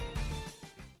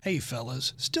 Hey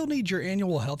fellas, still need your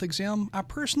annual health exam? I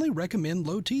personally recommend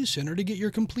Low T Center to get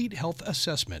your complete health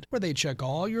assessment, where they check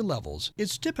all your levels.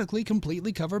 It's typically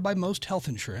completely covered by most health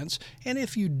insurance, and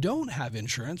if you don't have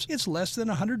insurance, it's less than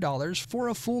 $100 for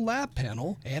a full lab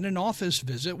panel and an office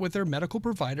visit with their medical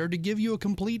provider to give you a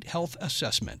complete health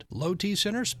assessment. Low T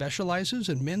Center specializes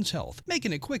in men's health,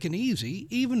 making it quick and easy,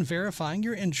 even verifying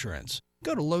your insurance.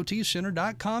 Go to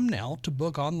lowtcenter.com now to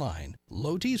book online.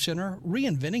 Low T Center,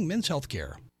 reinventing men's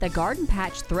healthcare. The Garden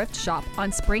Patch Thrift Shop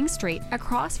on Spring Street,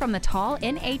 across from the tall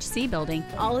NHC building.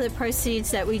 All of the proceeds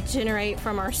that we generate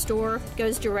from our store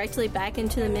goes directly back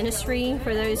into the ministry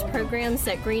for those programs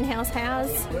that Greenhouse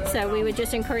has. So we would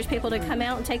just encourage people to come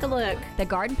out and take a look. The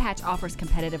Garden Patch offers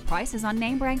competitive prices on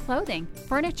name brand clothing,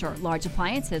 furniture, large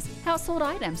appliances, household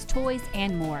items, toys,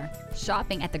 and more.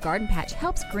 Shopping at the Garden Patch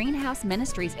helps Greenhouse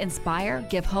Ministries inspire,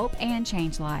 give hope, and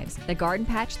change lives. The Garden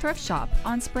Patch Thrift Shop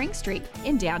on Spring Street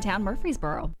in downtown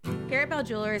Murfreesboro. Here at Bell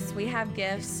Jewelers, we have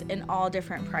gifts in all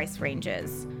different price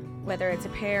ranges. Whether it's a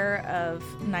pair of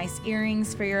nice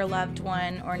earrings for your loved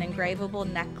one or an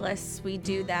engravable necklace, we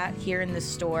do that here in the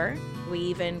store. We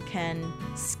even can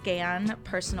scan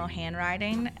personal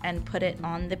handwriting and put it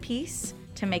on the piece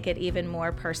to make it even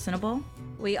more personable.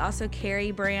 We also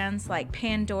carry brands like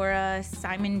Pandora,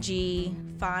 Simon G,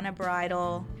 Fauna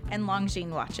Bridal, and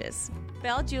Longines watches.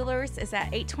 Bell Jewelers is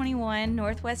at 821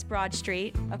 Northwest Broad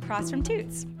Street, across from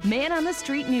Toots. Man on the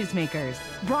Street Newsmakers,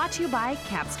 brought to you by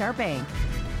Capstar Bank.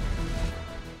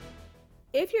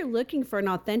 If you're looking for an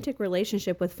authentic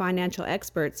relationship with financial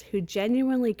experts who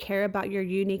genuinely care about your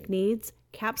unique needs,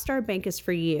 Capstar Bank is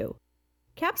for you.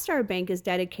 Capstar Bank is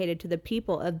dedicated to the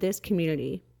people of this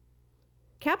community.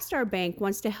 Capstar Bank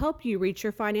wants to help you reach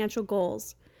your financial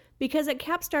goals, because at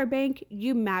Capstar Bank,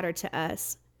 you matter to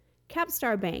us.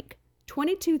 Capstar Bank,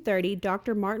 2230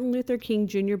 Dr. Martin Luther King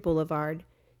Jr. Boulevard,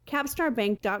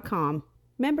 capstarbank.com.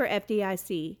 Member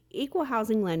FDIC, Equal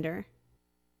Housing Lender.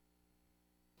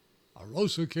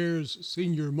 Arosa Care's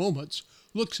Senior Moments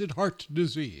looks at heart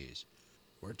disease.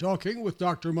 We're talking with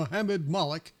Dr. Mohammed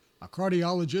Malik, a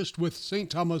cardiologist with St.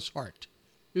 Thomas Heart.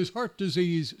 Is heart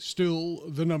disease still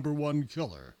the #1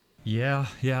 killer? Yeah,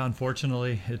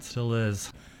 unfortunately, it still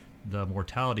is. The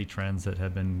mortality trends that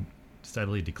have been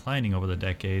steadily declining over the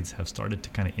decades have started to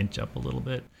kind of inch up a little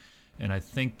bit. And I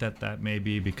think that may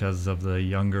be because of the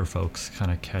younger folks kind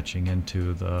of catching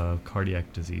into the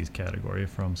cardiac disease category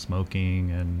from smoking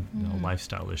and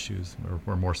lifestyle issues.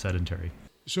 We're more sedentary.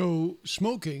 So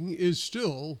smoking is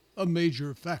still a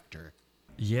major factor.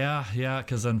 Yeah,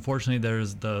 because unfortunately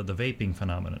there's the vaping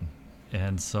phenomenon.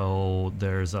 And so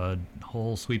there's a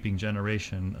whole sweeping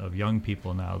generation of young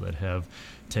people now that have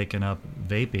taken up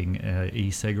vaping,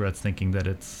 e-cigarettes, thinking that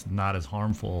it's not as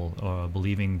harmful,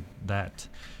 believing that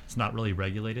it's not really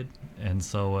regulated. And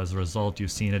so as a result,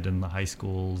 you've seen it in the high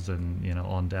schools and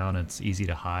on down. It's easy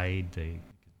to hide.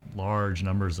 Large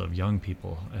numbers of young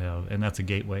people, and that's a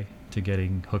gateway to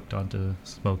getting hooked onto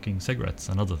smoking cigarettes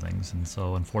and other things. And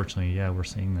so unfortunately, we're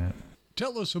seeing that.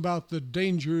 Tell us about the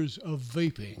dangers of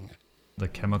vaping. The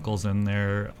chemicals in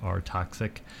there are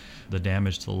toxic. The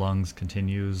damage to the lungs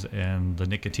continues, and the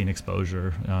nicotine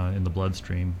exposure in the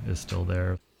bloodstream is still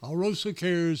there. Arosa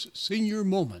Care's Senior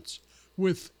Moments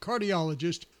with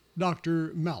cardiologist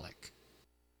Dr. Malik.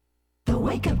 The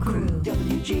Wake Up Crew,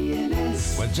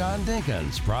 WGNS. With John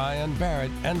Dinkins, Brian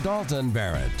Barrett, and Dalton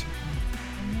Barrett.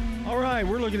 All right,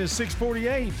 we're looking at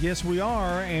 6:48. Yes, we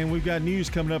are, and we've got news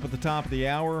coming up at the top of the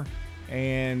hour.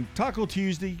 And Taco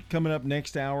Tuesday coming up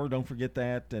next hour. Don't forget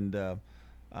that. And we're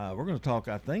going to talk,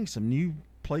 I think, some new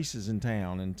places in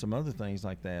town and some other things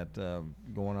like that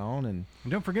going on. And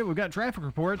don't forget, we've got traffic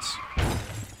reports.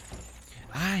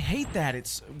 I hate that.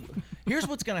 Here's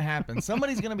what's going to happen.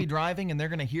 Somebody's going to be driving, and they're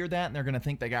going to hear that, and they're going to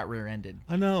think they got rear-ended.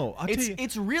 I know.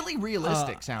 It's really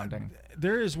realistic sounding.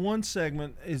 There is one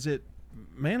segment. Is it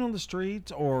Man on the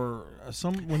Street or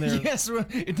some when they're yes,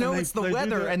 no, it's the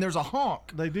weather and there's a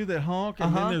honk. They do that honk,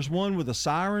 and then there's one with a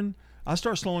siren. I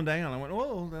start slowing down. I went,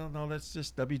 oh no, that's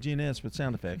just WGNS with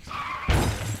sound effects.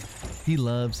 He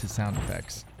loves his sound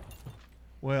effects.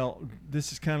 Well,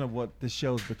 this is kind of what this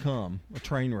show's become, a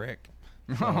train wreck.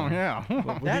 So, oh yeah,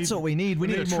 that's what we need. We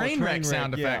need a train wreck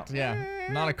sound effect. Yeah,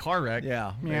 not a car wreck.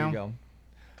 Yeah, there you go.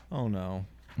 Oh no.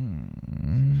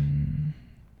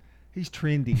 He's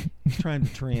trendy. He's trying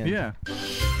to trend. Yeah.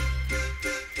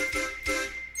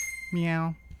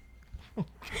 Meow.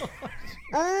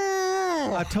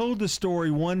 I told the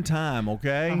story one time,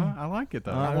 okay? I like it,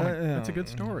 though. That's a good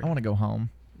story. I want to go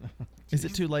home. Is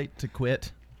it too late to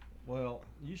quit? Well,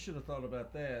 you should have thought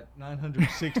about that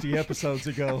 960 episodes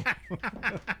ago.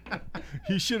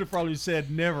 You should have probably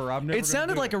said never. I'm never. It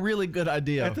sounded like a really good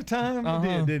idea. At the time, it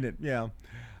did, didn't it? Yeah.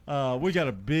 We got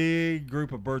a big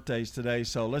group of birthdays today,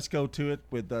 so let's go to it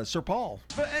with Sir Paul.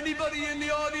 For anybody in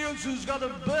the audience who's got a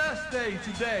birthday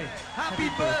today, happy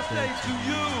birthday to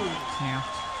you. Yeah.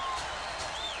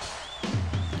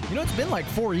 You know, it's been like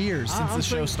 4 years since the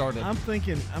show started. I'm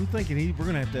thinking we're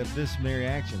gonna have to have this Mary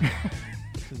action.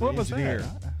 What was that?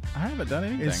 I haven't done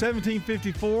anything. In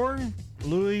 1754,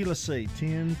 Louis,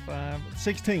 16th,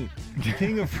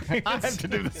 King of France. I have to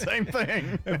do the same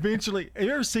thing. Eventually, you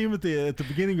ever see him at the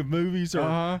beginning of movies,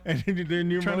 or and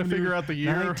then you're trying to figure out the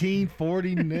year?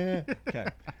 1949. Okay.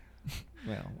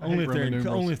 Well, only if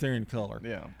they're in color.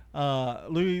 Yeah.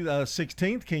 Louis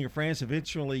XVI, King of France,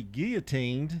 eventually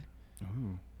guillotined.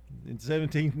 Ooh. In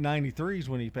 1793 is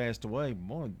when he passed away.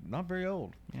 Boy, not very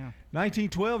old. Yeah.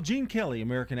 1912, Gene Kelly,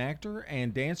 American actor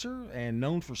and dancer, and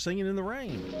known for singing in the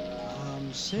rain.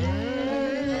 I'm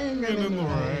singing in the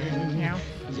rain.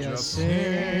 Just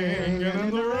singing in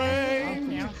the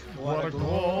rain. What a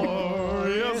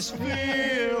glorious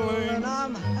feeling.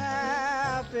 I'm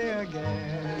happy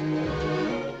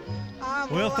again.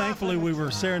 Well, thankfully, we were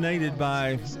serenaded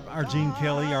by our Gene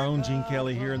Kelly, our own Gene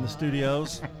Kelly here in the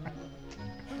studios,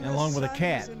 along with a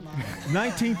cat.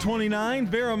 1929,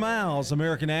 Vera Miles,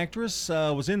 American actress,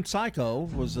 was in Psycho,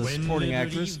 was a supporting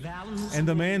actress, and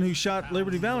the man who shot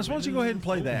Liberty Valance. Why don't you go ahead and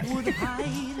play that?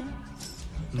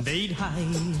 They'd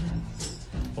hide.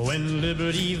 When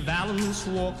Liberty Valance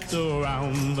walked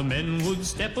around, the men would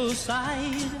step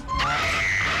aside.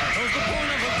 Because the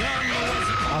point of a gun was...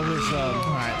 I was, all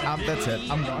right, that's it.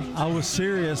 I'm done. I was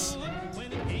serious.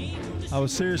 I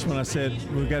was serious when I said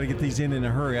we've got to get these in a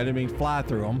hurry. I didn't mean fly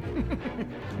through them.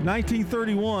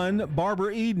 1931,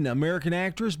 Barbara Eden, American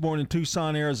actress, born in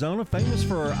Tucson, Arizona, famous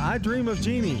for I Dream of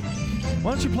Jeannie.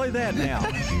 Why don't you play that now?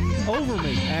 Over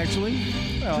me, actually.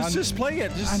 Well, just play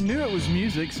it. I knew it was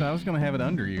music, so I was going to have it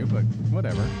under you, but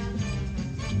whatever.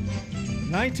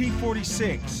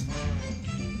 1946,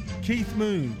 Keith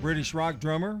Moon, British rock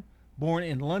drummer, born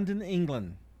in London,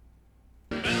 England.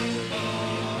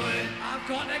 I've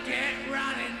got to get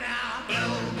running now.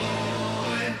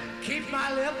 Bellboy, keep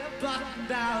my lip button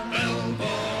down.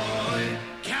 Bellboy,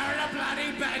 carry the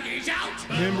bloody baggage out.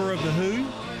 Member of The Who.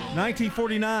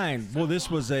 1949. Well,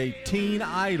 this was a teen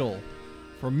idol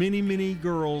for many, many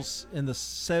girls in the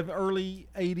early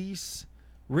 80s.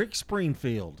 Rick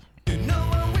Springfield. You know,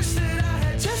 I wish that I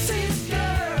had Jesse's girl.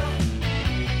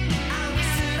 I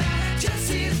wish that I had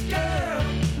Jesse's girl.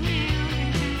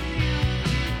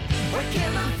 Where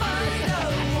can I find a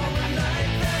woman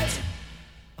like that?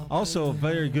 Also a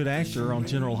very good actor on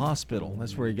General Hospital.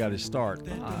 That's where he got his start.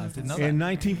 Didn't know In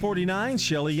that. 1949,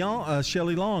 Shelley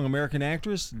Long, American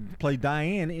actress, played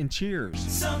Diane in Cheers.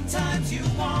 Sometimes you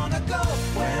wanna go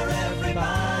where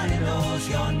everybody knows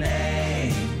your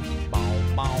name.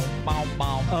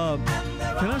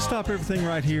 Can I stop everything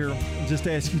right here and just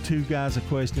ask you two guys a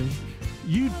question?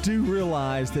 You do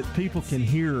realize that people can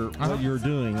hear what you're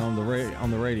doing on the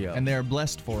radio, And they're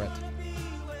blessed for it.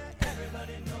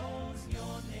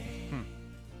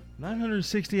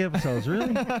 960 episodes,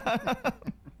 really?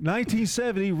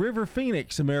 1970, River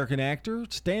Phoenix, American actor,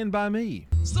 Stand By Me.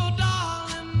 So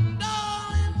darling,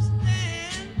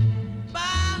 stand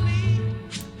by me.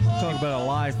 Talk about a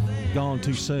life gone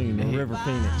too soon. River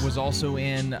Phoenix was also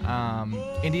in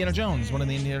Indiana Jones, one of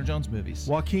the Indiana Jones movies.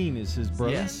 Joaquin is his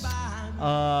brother. Yes.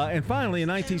 And finally, in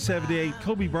 1978,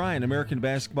 Kobe Bryant, American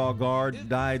basketball guard,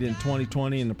 died in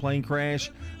 2020 in a plane crash.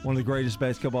 One of the greatest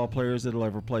basketball players that'll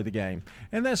ever play the game.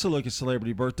 And that's a look at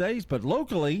celebrity birthdays. But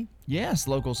locally, yes,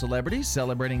 local celebrities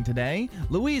celebrating today.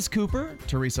 Louise Cooper,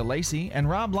 Teresa Lacey, and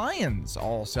Rob Lyons,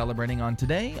 all celebrating on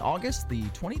today, August the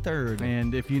 23rd.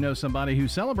 And if you know somebody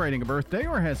who's celebrating a birthday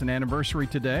or has an anniversary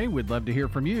today, we'd love to hear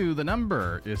from you. The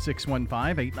number is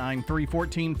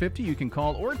 615-893-1450. You can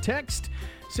call or text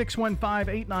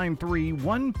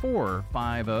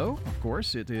 615-893-1450. Of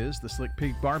course, it is the Slick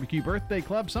Pig Barbecue Birthday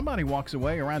Club. Somebody walks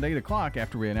away around 8 o'clock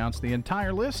after we announce the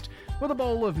entire list with a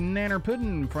bowl of nanner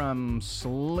pudding from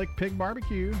Slick Pig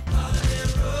Barbecue.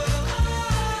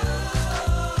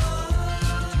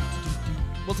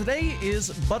 Well, today is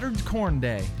Buttered Corn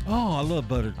Day. Oh, I love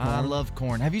buttered corn. I love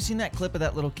corn. Have you seen that clip of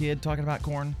that little kid talking about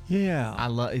corn? Yeah. I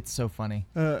love it's so funny.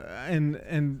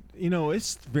 And you know,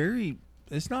 it's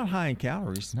not high in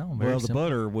calories. No, very well, the simple.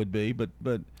 butter would be, but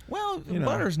well, you know,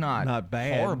 butter's not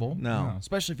bad. horrible. No,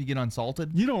 especially if you get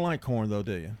unsalted. You don't like corn though,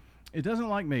 do you? It doesn't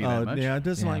like me that much. Yeah, it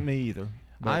doesn't Yeah. like me either.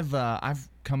 But- I've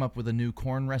come up with a new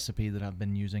corn recipe that I've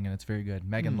been using, and it's very good.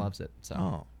 Megan loves it. So.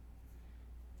 Oh.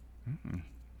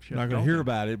 Not going to hear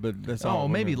about it, but that's all. Oh,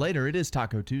 maybe later. It is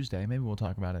Taco Tuesday. Maybe we'll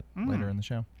talk about it later in the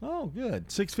show. Oh, good.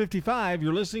 6:55.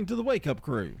 You're listening to the Wake Up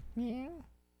Crew. Yeah.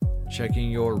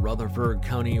 Checking your Rutherford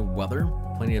County weather.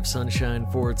 Plenty of sunshine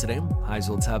for today. Highs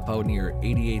will top out near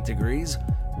 88 degrees.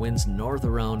 Winds north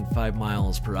around 5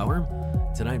 miles per hour.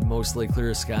 Tonight, mostly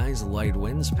clear skies, light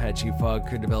winds. Patchy fog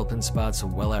could develop in spots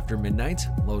well after midnight.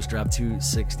 Lows drop to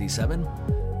 67.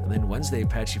 And then Wednesday,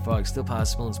 patchy fog still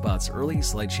possible in spots early.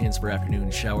 Slight chance for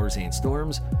afternoon showers and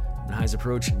storms. And highs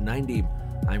approach 90.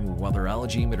 I'm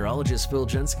weatherology meteorologist Phil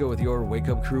Jensko with your Wake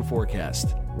Up Crew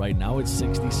forecast. Right now, it's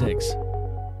 66.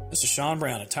 This is Sean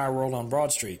Brown at Tire World on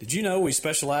Broad Street. Did you know we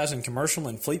specialize in commercial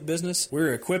and fleet business?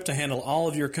 We're equipped to handle all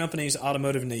of your company's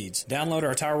automotive needs. Download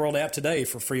our Tire World app today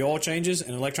for free oil changes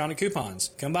and electronic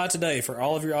coupons. Come by today for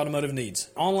all of your automotive needs.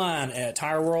 Online at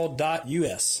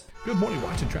tireworld.us. Good morning.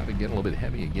 Watching traffic get a little bit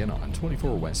heavy again on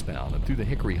 24 westbound and through the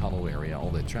Hickory Hollow area. All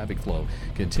that traffic flow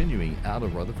continuing out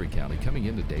of Rutherford County, coming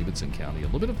into Davidson County. A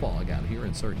little bit of fog out here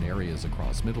in certain areas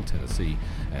across Middle Tennessee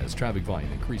as traffic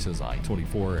volume increases.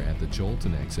 I-24 at the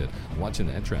Jolton exit. Watching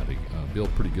that traffic build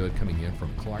pretty good coming in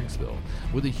from Clarksville.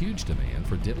 With a huge demand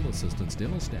for dental assistants,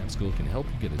 Dental Staff School can help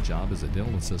you get a job as a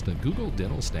dental assistant. Google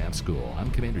Dental Staff School. I'm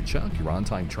Commander Chuck. You're on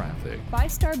time traffic.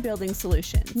 ViStar Building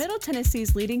Solutions, Middle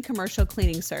Tennessee's leading commercial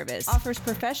cleaning service, offers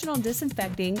professional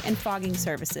disinfecting and fogging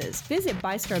services. Visit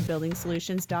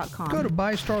ViStarBuildingSolutions.com. Go to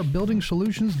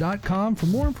ViStarBuildingSolutions.com for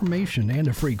more information and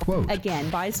a free quote.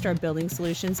 Again,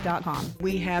 ViStarBuildingSolutions.com.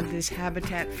 We have this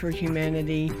Habitat for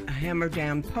Humanity Hammer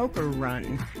Down Poker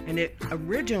Run, and it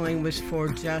originally was for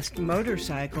just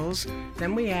motorcycles.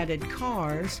 Then we added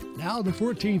cars. Now the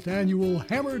 14th annual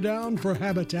Hammer Down for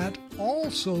Habitat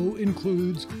also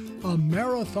includes a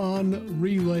marathon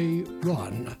relay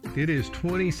run. It is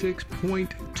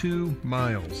 26.2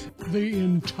 miles. The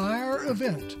entire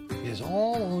event is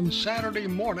all on Saturday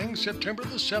morning, September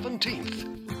the 17th.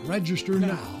 Register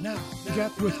now.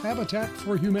 Get with Habitat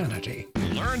for Humanity.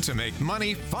 Learn to make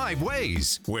money 5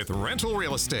 ways with rental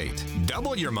real estate.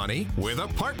 Double your money with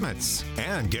apartments.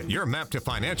 And get your map to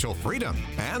financial freedom.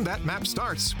 And that map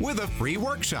starts with a free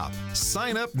workshop.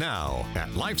 Sign up now at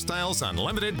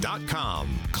lifestylesunlimited.com.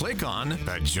 Click on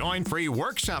the Join Free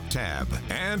Workshop tab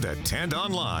and attend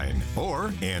online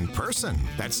or in person.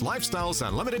 That's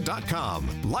lifestylesunlimited.com.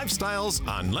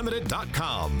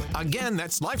 Lifestylesunlimited.com. Again,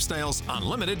 that's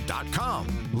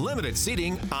lifestylesunlimited.com. Limited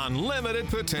seating, unlimited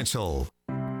potential.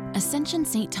 Ascension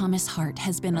St. Thomas Heart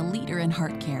has been a leader in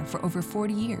heart care for over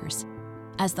 40 years.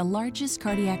 As the largest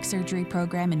cardiac surgery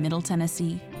program in Middle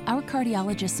Tennessee, our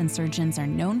cardiologists and surgeons are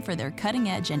known for their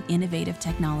cutting-edge and innovative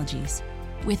technologies.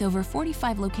 With over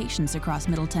 45 locations across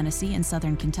Middle Tennessee and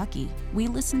Southern Kentucky, we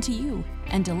listen to you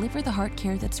and deliver the heart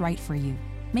care that's right for you,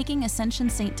 making Ascension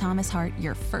St. Thomas Heart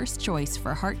your first choice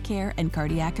for heart care and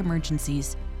cardiac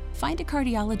emergencies. Find a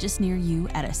cardiologist near you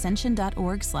at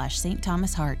ascension.org/St.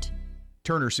 Thomas Heart.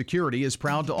 Turner Security is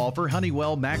proud to offer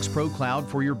Honeywell Max Pro Cloud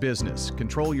for your business.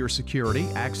 Control your security,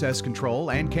 access control,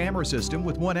 and camera system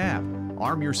with one app.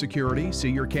 Arm your security,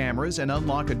 see your cameras, and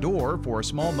unlock a door for a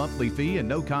small monthly fee and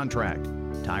no contract.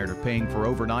 Tired of paying for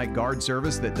overnight guard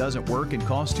service that doesn't work and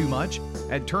costs too much?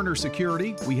 At Turner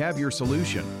Security, we have your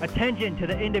solution. Attention to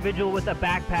the individual with a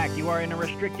backpack. You are in a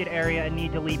restricted area and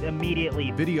need to leave immediately.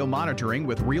 Video monitoring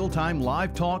with real-time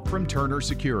live talk from Turner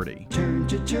Security. Turn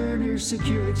to Turner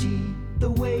Security, the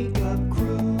Wake Up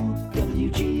Crew,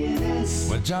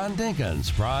 WGNS. With John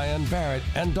Dinkins, Brian Barrett,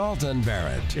 and Dalton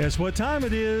Barrett. Guess what time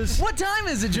it is? What time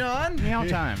is it, John? Meow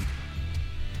time.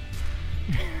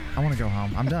 I want to go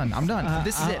home. I'm done.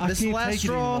 This is it. This is the last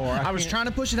straw. I was trying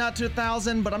to push it out to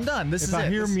 1,000, but I'm done. This is it. If I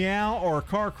hear meow or a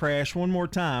car crash one more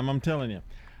time, I'm telling you.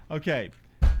 Okay.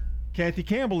 Kathy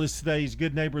Campbell is today's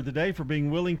Good Neighbor of the Day for being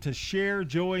willing to share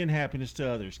joy and happiness to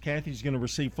others. Kathy's going to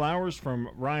receive flowers from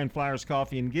Ryan Flowers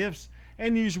Coffee and Gifts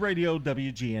and News Radio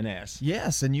WGNS.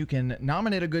 Yes, and you can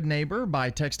nominate a good neighbor by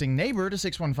texting neighbor to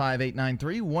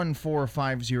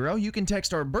 615-893-1450. You can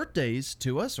text our birthdays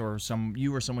to us, or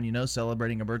you or someone you know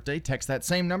celebrating a birthday. Text that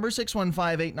same number,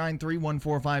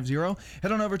 615-893-1450.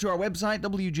 Head on over to our website,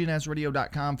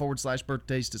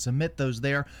 WGNSradio.com/birthdays to submit those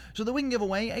there so that we can give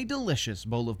away a delicious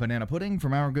bowl of banana pudding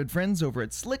from our good friends over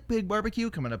at Slick Pig Barbecue,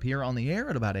 coming up here on the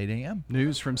air at about 8 a.m.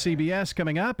 News from CBS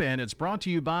coming up, and it's brought to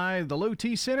you by the Low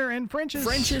T Center and French's.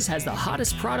 French's has the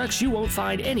hottest products you won't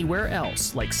find anywhere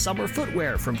else, like summer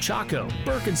footwear from Chaco,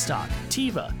 Birkenstock,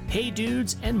 Teva, Hey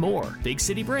Dudes, and more. Big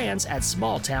city brands at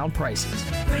small town prices.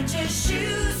 French's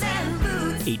shoes and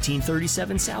boots.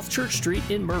 1837 South Church Street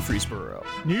in Murfreesboro.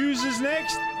 News is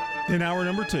next, then hour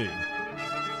number 2.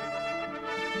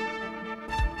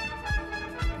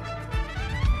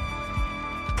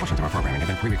 Portions of our programming have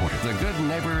been pre-recorded. The Good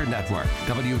Neighbor Network,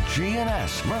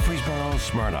 WGNS, Murfreesboro,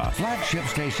 Smyrna, flagship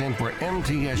station for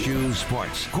MTSU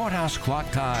Sports. Courthouse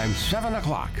clock time, 7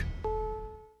 o'clock.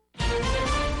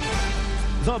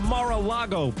 The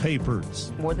Mar-a-Lago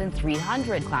Papers. More than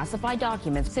 300 classified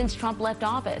documents since Trump left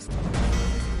office.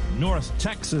 North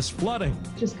Texas flooding.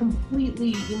 Just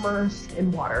completely immersed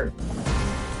in water.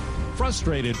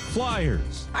 Frustrated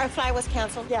flyers. Our flight was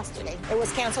canceled yesterday. It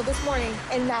was canceled this morning,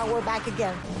 and now we're back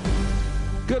again.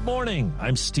 Good morning.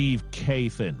 I'm Steve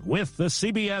Kathan with the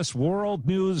CBS World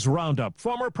News Roundup.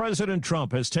 Former President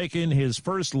Trump has taken his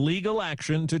first legal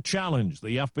action to challenge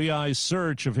the FBI's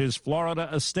search of his Florida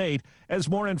estate as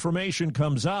more information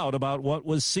comes out about what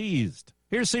was seized.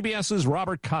 Here's CBS's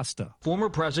Robert Costa. Former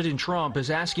President Trump is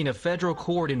asking a federal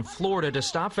court in Florida to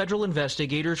stop federal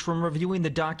investigators from reviewing the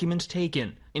documents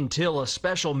taken until a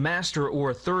special master or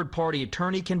a third-party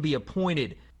attorney can be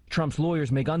appointed. Trump's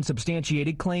lawyers make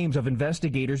unsubstantiated claims of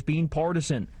investigators being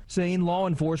partisan, saying law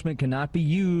enforcement cannot be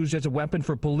used as a weapon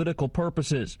for political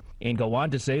purposes, and go on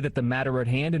to say that the matter at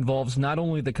hand involves not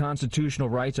only the constitutional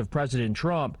rights of President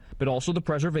Trump, but also the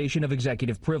preservation of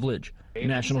executive privilege.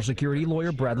 National security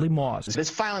lawyer Bradley Moss. This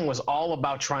filing was all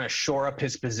about trying to shore up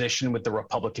his position with the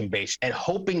Republican base and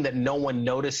hoping that no one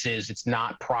notices it's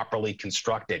not properly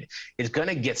constructed. It's going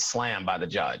to get slammed by the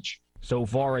judge. So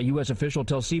far, a U.S. official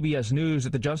tells CBS News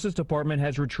that the Justice Department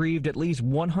has retrieved at least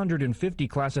 150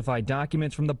 classified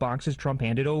documents from the boxes Trump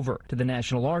handed over to the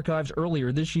National Archives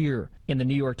earlier this year. And the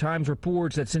New York Times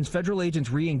reports that since federal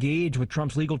agents re-engaged with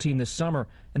Trump's legal team this summer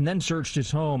and then searched his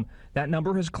home, that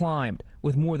number has climbed,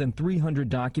 with more than 300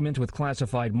 documents with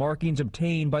classified markings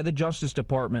obtained by the Justice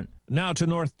Department. Now to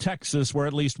North Texas, where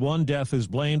at least one death is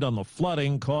blamed on the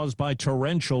flooding caused by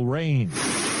torrential rain.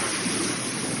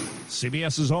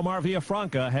 CBS's Omar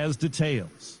Villafranca has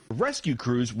details. Rescue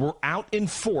crews were out in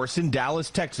force in Dallas,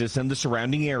 Texas and the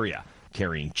surrounding area,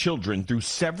 carrying children through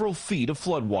several feet of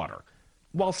floodwater.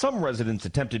 While some residents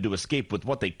attempted to escape with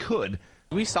what they could,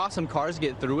 we saw some cars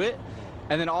get through it,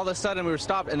 and then all of a sudden we were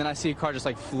stopped, and then I see a car just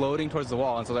like floating towards the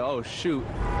wall, and so like, oh shoot.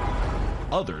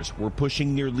 Others were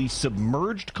pushing nearly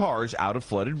submerged cars out of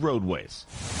flooded roadways.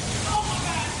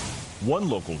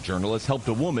 One local journalist helped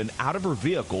a woman out of her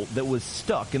vehicle that was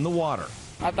stuck in the water.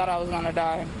 I thought I was going to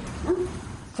die.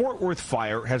 Fort Worth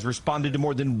Fire has responded to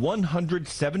more than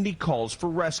 170 calls for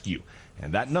rescue,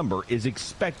 and that number is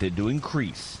expected to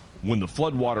increase. When the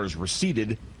floodwaters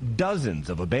receded,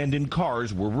 dozens of abandoned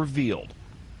cars were revealed.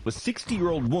 A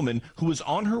 60-year-old woman who was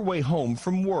on her way home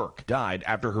from work died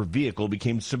after her vehicle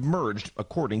became submerged,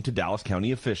 according to Dallas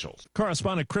County officials.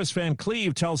 Correspondent Chris Van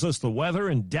Cleve tells us the weather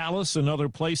in Dallas and other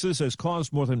places has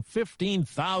caused more than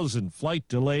 15,000 flight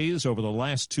delays over the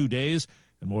last 2 days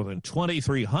and more than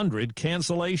 2,300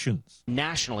 cancellations.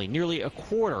 Nationally, nearly a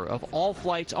quarter of all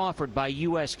flights offered by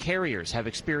U.S. carriers have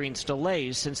experienced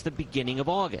delays since the beginning of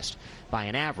August, by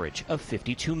an average of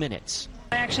 52 minutes.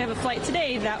 I actually have a flight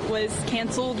today that was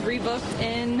canceled, rebooked,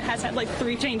 and has had like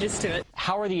 3 changes to it.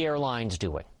 How are the airlines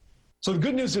doing? So the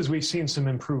good news is we've seen some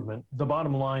improvement. The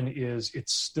bottom line is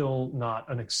it's still not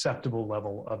an acceptable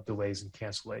level of delays and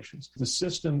cancellations. The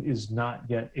system is not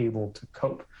yet able to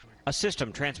cope. A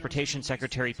system Transportation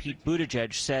Secretary Pete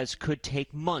Buttigieg says could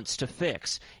take months to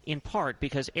fix, in part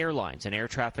because airlines and air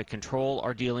traffic control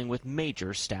are dealing with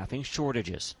major staffing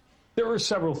shortages. There are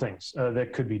several things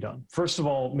that could be done. First of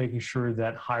all, making sure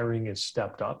that hiring is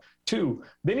stepped up. 2,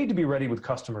 they need to be ready with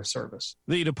customer service.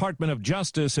 The Department of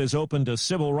Justice has opened a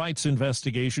civil rights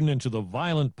investigation into the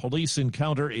violent police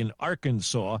encounter in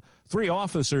Arkansas. 3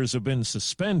 officers have been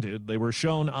suspended. They were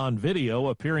shown on video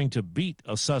appearing to beat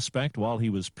a suspect while he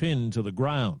was pinned to the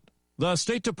ground. The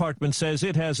State Department says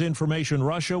it has information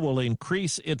Russia will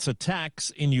increase its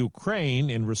attacks in Ukraine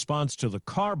in response to the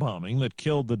car bombing that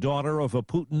killed the daughter of a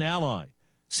Putin ally.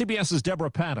 CBS's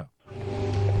Deborah Patta.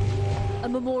 A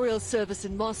memorial service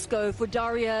in Moscow for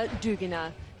Daria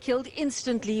Dugina, killed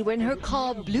instantly when her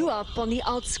car blew up on the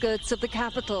outskirts of the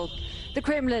capital. The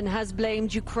Kremlin has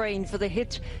blamed Ukraine for the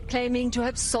hit, claiming to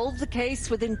have solved the case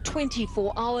within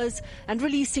 24 hours and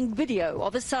releasing video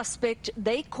of a suspect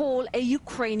they call a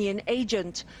Ukrainian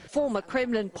agent. Former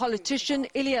Kremlin politician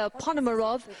Ilya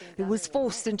Ponomarov, who was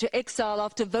forced into exile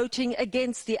after voting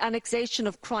against the annexation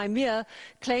of Crimea,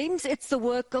 claims it's the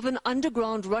work of an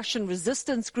underground Russian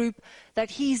resistance group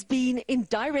that he's been in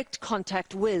direct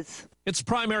contact with. It's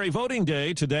primary voting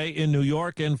day today in New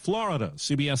York and Florida.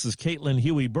 CBS's Caitlin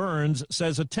Huey-Burns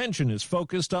says attention is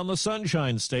focused on the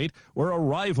Sunshine State, where a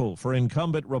rival for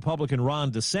incumbent Republican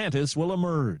Ron DeSantis will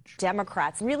emerge.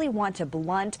 Democrats really want to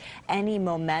blunt any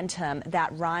momentum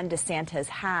that Ron DeSantis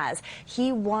has.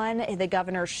 He won the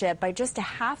governorship by just a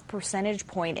half percentage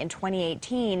point in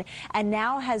 2018 and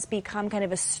now has become kind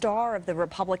of a star of the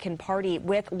Republican Party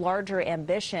with larger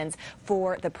ambitions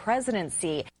for the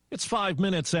presidency. It's 5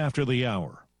 minutes after the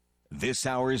hour. This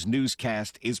hour's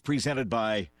newscast is presented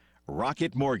by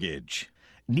Rocket Mortgage.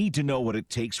 Need to know what it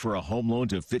takes for a home loan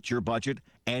to fit your budget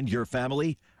and your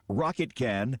family? Rocket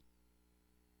can.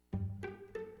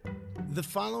 The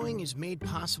following is made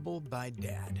possible by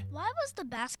Dad. Why was the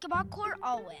basketball court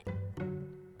all wet?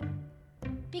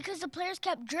 Because the players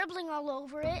kept dribbling all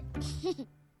over it.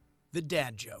 The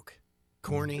dad joke.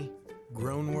 Corny,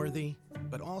 grown-worthy,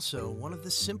 but also one of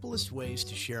the simplest ways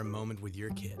to share a moment with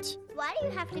your kids. Why do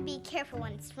you have to be careful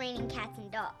when it's raining cats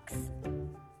and dogs?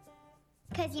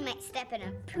 Because you might step in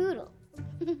a poodle.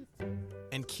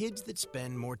 And kids that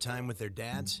spend more time with their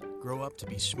dads grow up to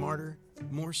be smarter,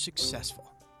 more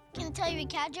successful. Can I tell you a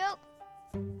cat joke?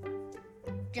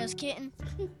 Just kidding.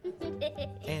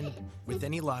 And with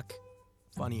any luck,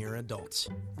 funnier adults.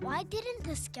 Why didn't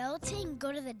the skeleton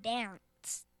go to the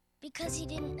dance? Because he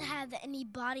didn't have any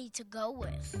body to go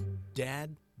with.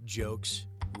 Dad jokes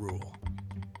rule.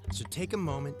 So take a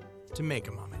moment to make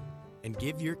a moment and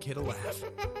give your kid a laugh.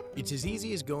 It's as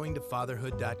easy as going to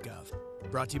fatherhood.gov.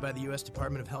 Brought to you by the U.S.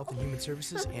 Department of Health and Human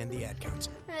Services and the Ad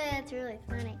Council. That's really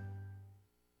funny.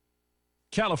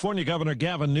 California Governor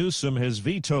Gavin Newsom has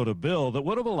vetoed a bill that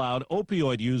would have allowed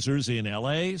opioid users in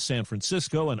L.A., San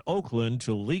Francisco, and Oakland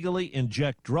to legally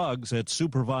inject drugs at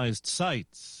supervised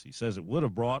sites. He says it would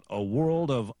have brought a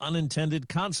world of unintended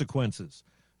consequences.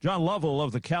 John Lovell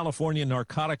of the California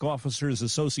Narcotic Officers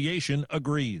Association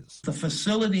agrees. The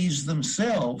facilities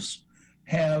themselves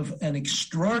have an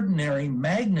extraordinary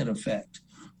magnet effect.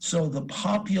 So the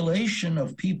population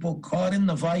of people caught in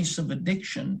the vice of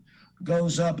addiction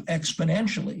goes up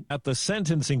exponentially. At the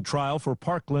sentencing trial for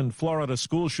Parkland, Florida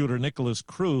school shooter Nicholas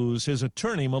Cruz, his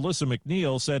attorney, Melissa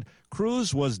McNeil, said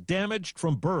Cruz was damaged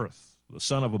from birth, the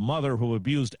son of a mother who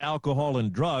abused alcohol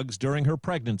and drugs during her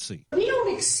pregnancy. We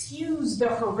don't excuse the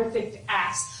horrific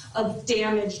acts of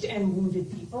damaged and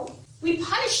wounded people. We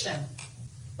punish them,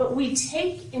 but we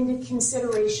take into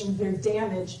consideration their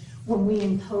damage when we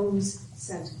impose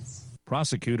sentence.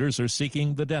 Prosecutors are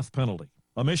seeking the death penalty.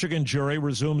 A Michigan jury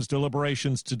resumes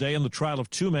deliberations today in the trial of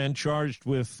two men charged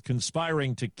with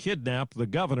conspiring to kidnap the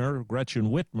governor,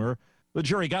 Gretchen Whitmer. The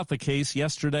jury got the case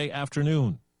yesterday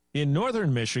afternoon. In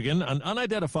northern Michigan, an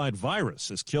unidentified virus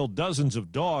has killed dozens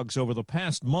of dogs over the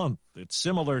past month. It's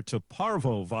similar to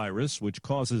parvovirus, which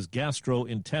causes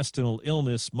gastrointestinal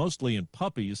illness mostly in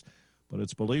puppies, but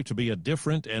it's believed to be a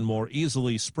different and more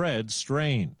easily spread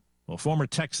strain. Well, former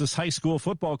Texas high school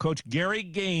football coach Gary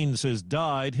Gaines has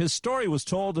died. His story was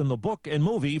told in the book and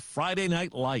movie Friday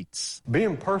Night Lights.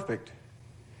 Being perfect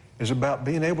is about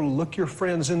being able to look your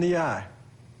friends in the eye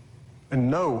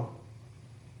and know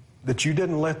that you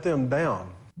didn't let them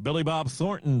down. Billy Bob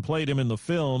Thornton played him in the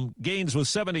film. Gaines was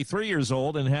 73 years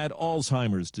old and had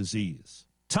Alzheimer's disease.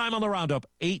 Time on the roundup,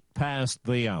 8 past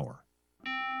the hour.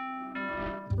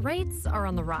 Rates are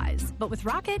on the rise, but with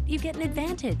Rocket, you get an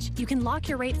advantage. You can lock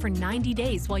your rate for 90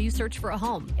 days while you search for a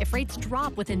home. If rates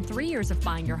drop within 3 years of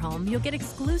buying your home, you'll get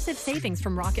exclusive savings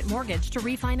from Rocket Mortgage to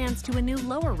refinance to a new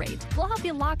lower rate. We'll help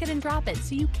you lock it and drop it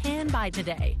so you can buy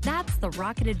today. That's the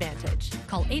Rocket Advantage.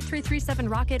 Call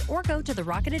 8337-ROCKET or go to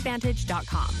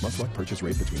therocketadvantage.com. Must lock purchase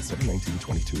rate between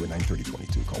 7/19/22 and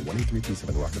 9/30/22. Call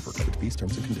 1-8337-ROCKET for coverage fees,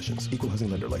 terms, and conditions. Equal housing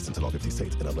lender license in all 50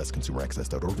 states. NMLS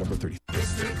ConsumerAccess.org number 30.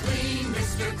 Mr. Clean,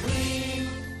 Mr. Clean.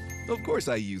 Of course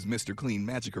I use Mr. Clean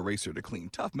Magic Eraser to clean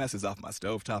tough messes off my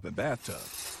stovetop and bathtub.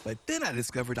 But then I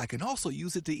discovered I can also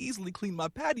use it to easily clean my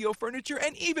patio furniture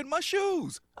and even my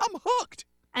shoes. I'm hooked.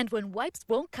 And when wipes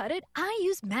won't cut it, I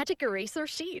use Magic Eraser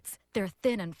Sheets. They're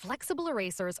thin and flexible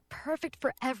erasers, perfect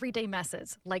for everyday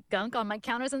messes, like gunk on my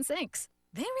counters and sinks.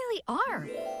 They really are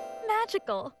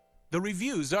magical. The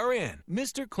reviews are in.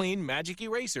 Mr. Clean Magic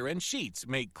Eraser and Sheets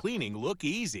make cleaning look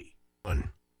easy.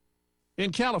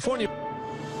 In California,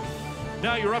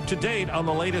 now you're up to date on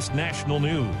the latest national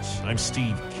news. I'm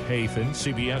Steve Kathan,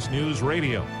 CBS News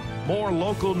Radio. More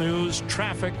local news,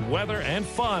 traffic, weather, and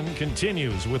fun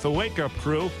continues with the Wake Up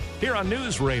Crew here on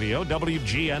News Radio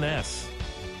WGNS.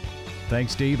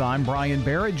 Thanks, Steve. I'm Brian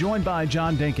Barrett, joined by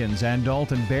John Dinkins and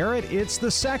Dalton Barrett. It's the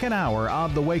second hour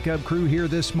of the Wake Up Crew here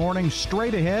this morning.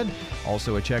 Straight ahead,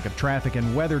 also a check of traffic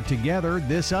and weather together.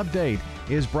 This update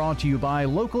is brought to you by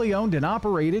locally owned and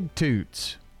operated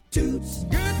Toots. Toots,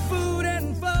 good food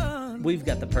and fun. We've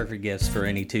got the perfect gifts for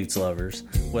any Toots lovers,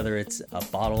 whether it's a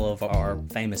bottle of our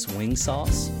famous wing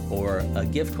sauce or a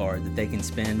gift card that they can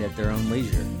spend at their own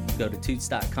leisure. Go to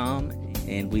Toots.com,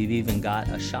 and we've even got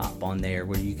a shop on there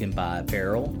where you can buy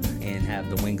apparel and have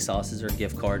the wing sauces or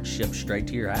gift cards shipped straight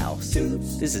to your house.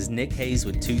 Toots. This is Nick Hayes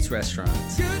with Toots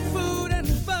Restaurants. Good food and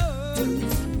fun.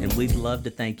 Toots. And we'd love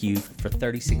to thank you for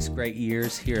 36 great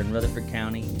years here in Rutherford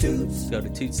County. Toots. Go to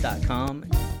Toots.com.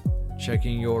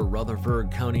 Checking your Rutherford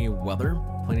County weather.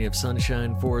 Plenty of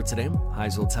sunshine for today.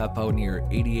 Highs will top out near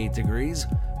 88 degrees.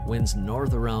 Winds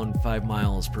north around 5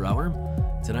 miles per hour.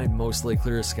 Tonight, mostly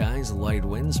clear skies, light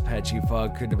winds. Patchy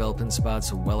fog could develop in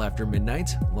spots well after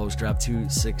midnight. Lows drop to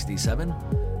 67.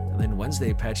 And then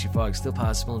Wednesday, patchy fog still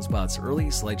possible in spots early.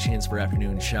 Slight chance for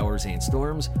afternoon showers and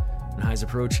storms. And highs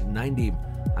approach 90.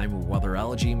 I'm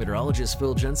weatherology meteorologist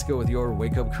Phil Jensko with your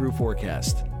Wake Up Crew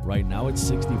forecast. Right now, it's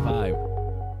 65.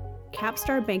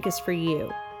 Capstar Bank is for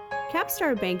you.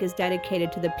 Capstar Bank is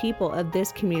dedicated to the people of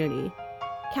this community.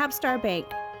 Capstar Bank,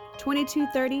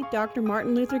 2230 Dr.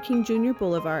 Martin Luther King Jr.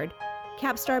 Boulevard,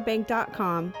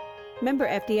 capstarbank.com. Member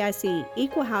FDIC,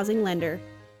 Equal Housing Lender.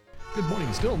 Good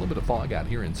morning. Still a little bit of fog out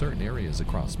here in certain areas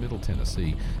across Middle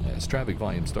Tennessee as traffic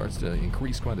volume starts to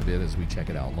increase quite a bit as we check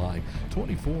it out live.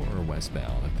 24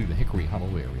 westbound through the Hickory Hollow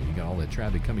area. You got all that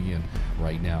traffic coming in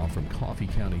right now from Coffee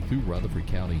County through Rutherford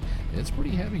County. It's pretty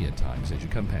heavy at times as you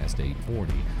come past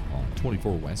 840 on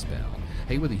 24 westbound.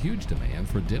 Hey, with a huge demand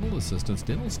for dental assistants,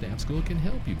 Dental Staff School can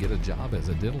help you get a job as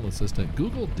a dental assistant.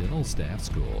 Google Dental Staff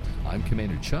School. I'm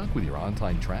Commander Chuck with your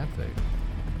on-time traffic.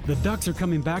 The Ducks are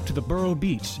coming back to the Borough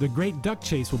Beach. The Great Duck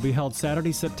Chase will be held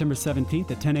Saturday, September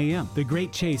 17th at 10 a.m. The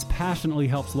Great Chase passionately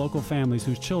helps local families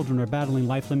whose children are battling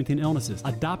life-limiting illnesses.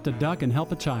 Adopt a duck and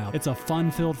help a child. It's a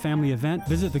fun-filled family event.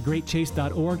 Visit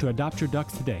thegreatchase.org to adopt your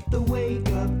ducks today. The Wake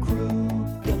Up Crew,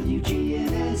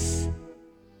 WGNS.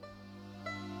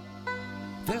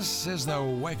 This is the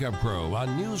Wake Up Crew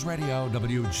on News Radio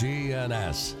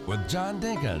WGNS with John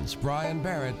Dinkins, Brian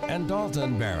Barrett, and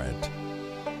Dalton Barrett.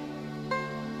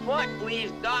 What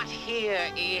we've got here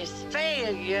is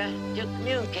failure to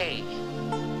communicate.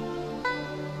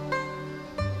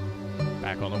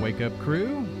 Back on the Wake Up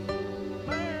Crew.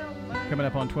 Coming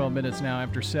up on 12 minutes now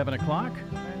after 7 o'clock.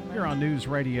 You're on News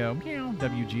Radio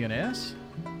WGNS.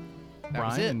 That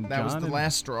was Brian, it. That was John, the and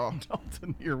last straw.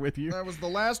 Dalton here with you. That was the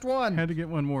last one. Had to get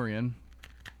one more in.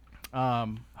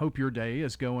 Hope your day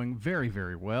is going very,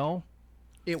 very well.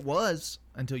 It was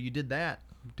until you did that.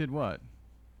 Did what?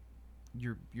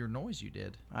 Your noise you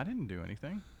did. I didn't do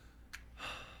anything.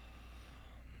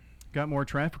 Got more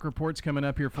traffic reports coming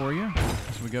up here for you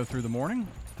as we go through the morning.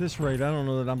 At this rate, I don't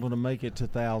know that I'm going to make it to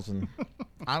 1,000.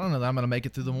 I don't know that I'm going to make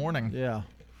it through the morning. Yeah.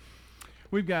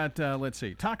 We've got, let's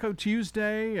see, Taco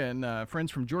Tuesday, and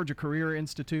friends from Georgia Career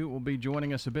Institute will be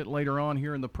joining us a bit later on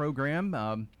here in the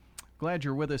program. Glad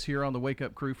you're with us here on the Wake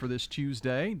Up Crew for this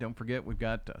Tuesday. Don't forget, we've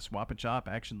got Swap and Shop,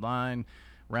 Action Line,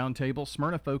 Roundtable,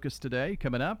 Smyrna Focus today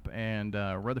coming up, and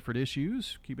Rutherford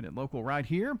Issues, keeping it local right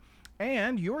here.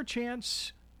 And your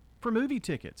chance for movie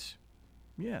tickets.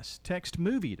 Yes, text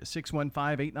MOVIE to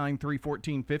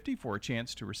 615-893-1450 for a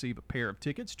chance to receive a pair of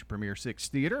tickets to Premier 6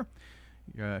 Theater.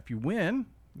 If you win,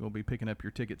 we'll be picking up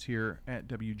your tickets here at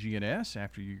WGNS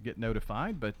after you get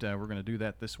notified, but we're going to do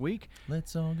that this week.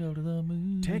 Let's all go to the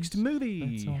movies. Text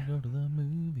MOVIE. Let's all go to the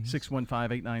movies.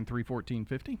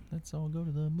 615-893-1450. Let's all go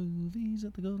to the movies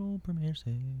at the good old Premier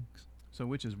 6. So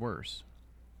which is worse,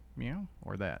 meow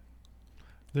or that?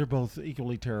 They're both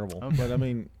equally terrible. Okay. But, I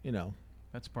mean, you know.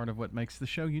 That's part of what makes the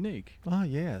show unique. Ah,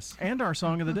 yes. And our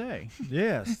song of the day.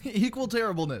 Yes. Equal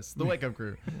terribleness. The Wake Up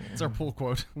Crew. It's our pull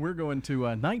quote. We're going to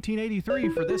 1983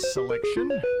 for this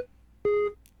selection.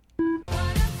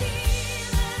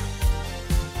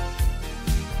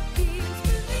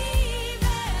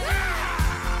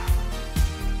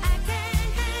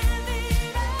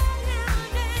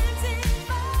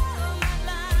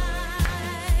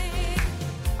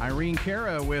 Irene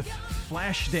Cara with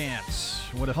Flashdance.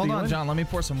 What a Hold feeling. on, John. Let me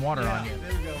pour some water on you.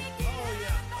 There we go.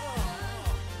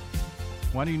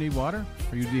 Why do you need water?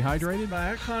 Are you dehydrated? The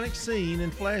iconic scene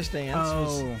in Flashdance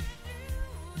was...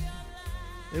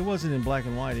 It wasn't in black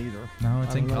and white either. No,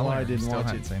 it's in color. I didn't Still watch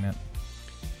hadn't it. seen it.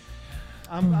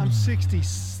 I'm 60.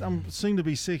 I'm soon to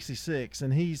be 66,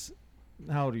 and he's...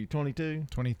 How old are you, 22?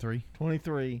 23.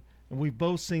 23. And we've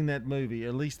both seen that movie,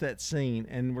 at least that scene,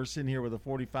 and we're sitting here with a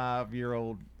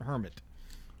 45-year-old hermit.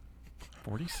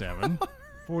 47?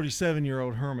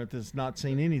 47-year-old hermit that's not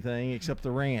seen anything except the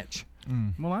ranch.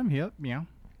 Well, I'm hip. Yeah.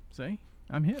 See?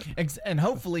 I'm hip. And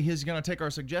hopefully he's going to take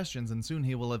our suggestions, and soon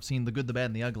he will have seen The Good, the Bad,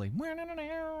 and the Ugly. He'll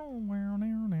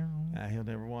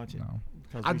never watch it. No.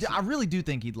 I really do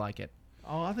think he'd like it.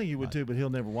 Oh, I think he would too, but he'll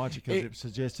never watch it because it was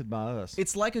suggested by us.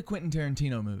 It's like a Quentin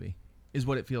Tarantino movie, is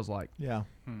what it feels like. Yeah.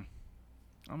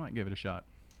 I might give it a shot.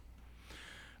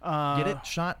 Get it?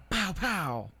 Shot? Pow,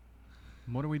 pow.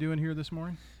 What are we doing here this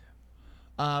morning?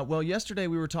 Well, yesterday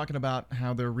we were talking about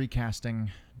how they're recasting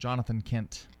Jonathan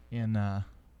Kent in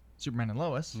Superman and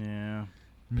Lois. Yeah.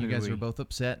 And you guys are both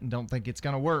upset and don't think it's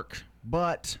going to work.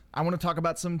 But I want to talk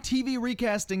about some TV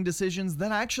recasting decisions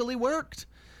that actually worked.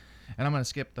 And I'm going to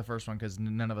skip the first one because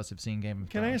none of us have seen Game of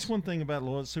Thrones. Can I ask one thing about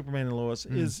Lois, Superman and Lois?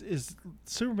 Is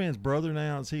Superman's brother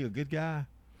now, is he a good guy?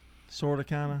 Sort of,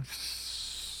 kind of?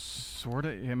 Sort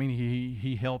of. I mean,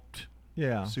 he helped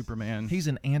Superman. He's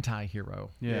an anti-hero.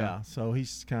 Yeah, so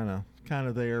he's kind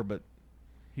of there, but...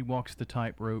 He walks the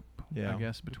tightrope, I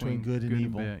guess, between good and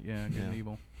evil. bad. Yeah, good and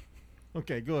evil.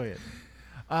 Okay, go ahead.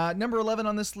 Number 11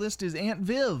 on this list is Aunt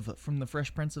Viv from The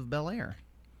Fresh Prince of Bel-Air.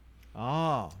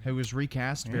 Oh. Who was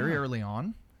recast very early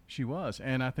on. She was,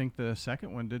 and I think the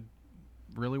second one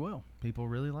really well. People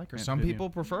really like her. Aunt Some Vivian. people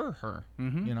prefer her.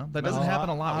 Mhm. You know, that doesn't happen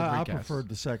a lot with I recasts. preferred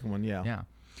the second one, yeah. Yeah.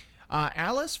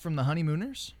 Alice from The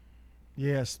Honeymooners.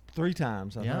 Yes, 3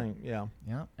 times, I Yeah. think. Yeah.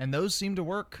 Yeah. And those seem to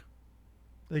work.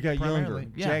 They got primarily.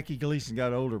 younger. Yeah. Jackie Gleason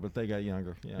got older, but they got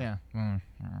younger. Yeah.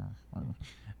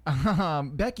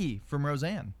 Becky from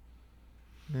Roseanne.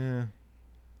 Yeah.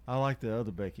 I like the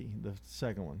other Becky, the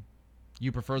second one.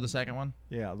 You prefer the second one?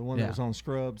 Yeah, the one Yeah. that was on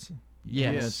Scrubs.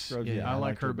 Yes. Scrubs, I like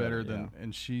liked her better than, yeah.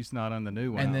 and she's not on the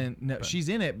new one. And then but- she's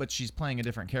in it, but she's playing a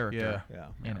different character. Yeah.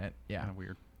 In it. Yeah. Kinda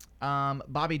weird.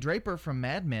 Bobby Draper from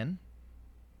Mad Men.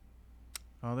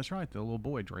 Oh, that's right, the little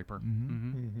boy Draper.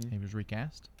 Mm-hmm. He was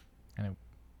recast. And it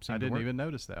I seemed to didn't work. even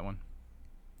notice that one.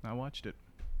 I watched it.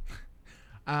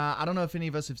 I don't know if any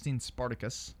of us have seen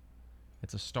Spartacus.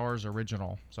 It's a Starz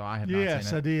original, so I have not Yes,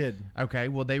 seen it. I did. Okay,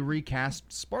 well, they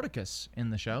recast Spartacus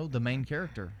in the show. The main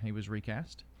character, he was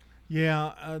recast.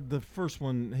 Yeah, the first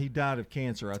one, he died of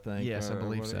cancer, I think. Yes, I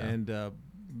believe so. And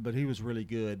but he was really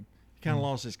good. He kind of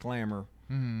lost his glamour.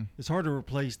 Mhm. It's hard to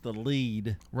replace the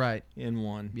lead Right. in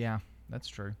one. Yeah, that's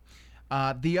true.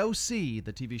 The O.C.,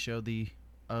 the TV show, the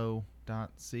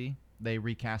O.C., they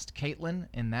recast Caitlin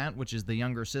in that, which is the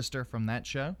younger sister from that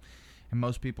show. And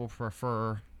most people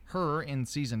prefer her in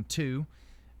season 2.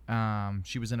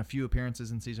 She was in a few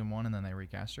appearances in season 1, and then they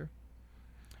recast her.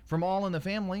 From All in the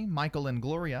Family, Michael and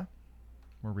Gloria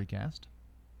were recast.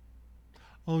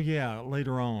 Oh yeah,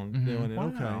 later on Mhm. doing it. Wow,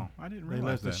 Okay, I didn't they realize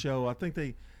left the that. show. I think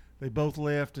they both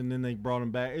left, and then they brought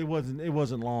them back. It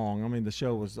wasn't long. I mean, the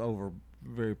show was over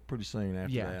pretty soon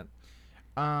after Yeah.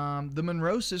 that. The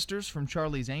Monroe sisters from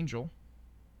Charlie's Angel.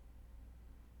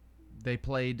 They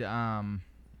played.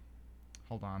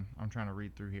 Hold on, I'm trying to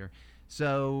read through here.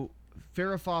 So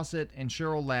Farrah Fawcett and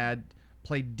Cheryl Ladd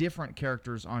played different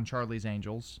characters on Charlie's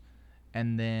Angels,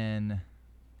 and then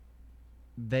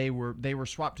they were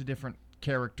swapped to different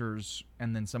characters,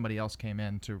 and then somebody else came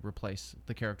in to replace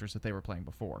the characters that they were playing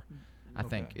before. I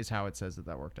think Okay. is how it says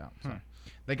that worked out. So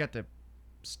they got to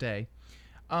stay.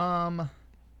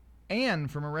 Anne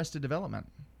from Arrested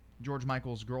Development, George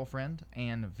Michael's girlfriend,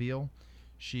 Anne Veal.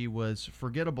 She was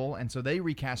forgettable, and so they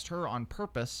recast her on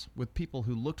purpose with people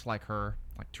who looked like her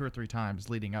like 2 or 3 times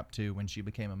leading up to when she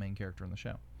became a main character in the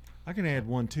show. I can add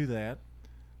one to that.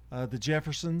 The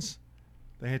Jeffersons,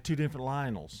 they had 2 different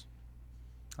Lionels.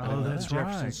 Oh, that's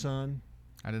Jefferson's right. son.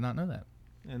 I did not know that.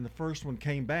 And the first one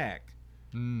came back.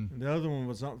 Mm. And the other one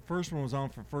was on. First one was on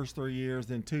for the first 3 years.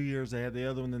 Then 2 years they had the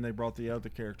other one. Then they brought the other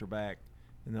character back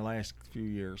in the last few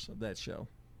years of that show.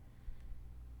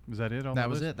 Was that it on That the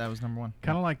was list? it. That was number 1.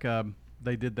 Kind of like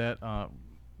they did that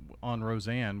on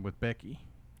Roseanne with Becky.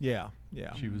 Yeah.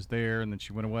 She was there, and then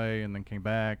she went away, and then came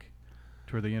back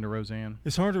toward the end of Roseanne.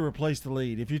 It's hard to replace the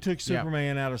lead. If you took Yeah.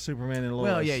 Superman out of Superman and Lois,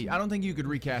 Well, yeah, I don't think you could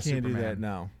recast can't Superman. do that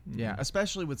now. Yeah,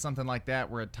 especially with something like that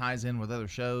where it ties in with other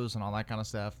shows and all that kind of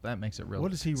stuff. That makes it really.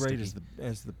 What does he rate sticky.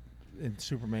 as the in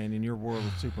Superman in your world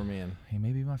of Superman? He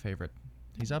may be my favorite.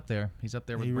 He's up there. He's up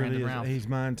there with He Brandon really is. Routh. He's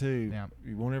mine too. Yeah.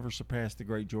 He won't ever surpass the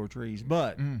great George Reeves,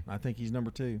 but I think he's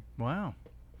number 2. Wow.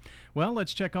 Well,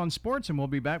 let's check on sports, and we'll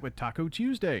be back with Taco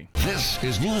Tuesday. This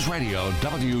is News Radio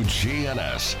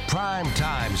WGNS Prime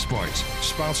Time Sports.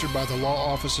 Sponsored by the law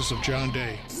offices of John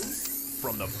Day.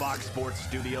 From the Fox Sports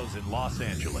Studios in Los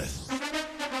Angeles,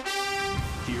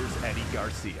 here's Eddie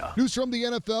Garcia. News from the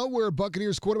NFL, where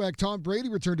Buccaneers quarterback Tom Brady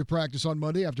returned to practice on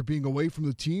Monday after being away from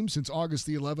the team since August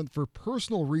the 11th for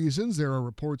personal reasons. There are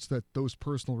reports that those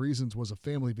personal reasons was a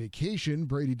family vacation.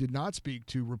 Brady did not speak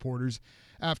to reporters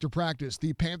after practice.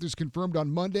 The Panthers confirmed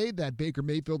on Monday that Baker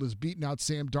Mayfield has beaten out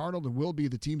Sam Darnold and will be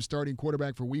the team's starting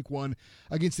quarterback for Week 1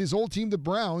 against his old team, the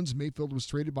Browns. Mayfield was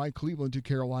traded by Cleveland to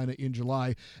Carolina in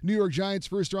July. New York Giants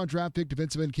first-round draft pick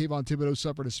defensive end Kayvon Thibodeau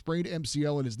suffered a sprained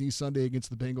MCL in his knee Sunday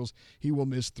against the Bengals. He will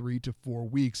miss 3 to 4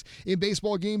 weeks. In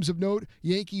baseball games of note,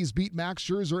 Yankees beat Max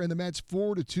Scherzer and the Mets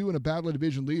 4-2 in a battle of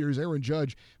division leaders. Aaron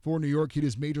Judge for New York hit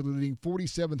his major leading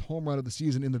 47th home run of the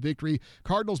season in the victory.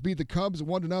 Cardinals beat the Cubs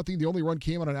 1-0. The only run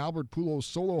came on an Albert Pujols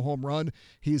solo home run,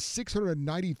 his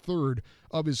 693rd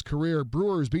of his career.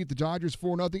 Brewers beat the Dodgers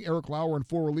 4-0. Eric Lauer and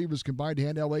 4 relievers combined to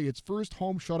hand LA its first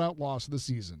home shutout loss of the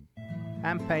season.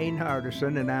 I'm Payne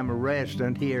Hardison, and I'm a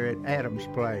resident here at Adams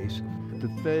Place. The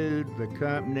food, the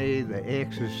company, the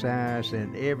exercise,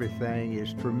 and everything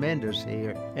is tremendous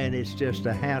here, and it's just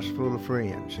a house full of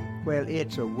friends. Well,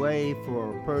 it's a way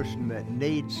for a person that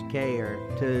needs care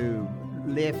to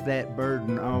lift that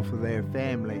burden off of their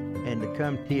family and to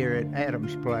come here at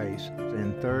Adams Place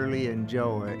and thoroughly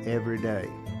enjoy every day.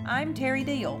 I'm Terry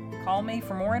Deal. Call me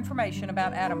for more information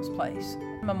about Adams Place.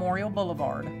 Memorial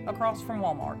Boulevard, across from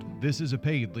Walmart. This is a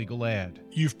paid legal ad.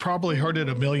 You've probably heard it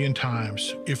a million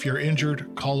times. If you're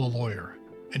injured, call a lawyer.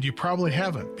 And you probably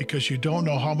haven't because you don't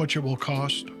know how much it will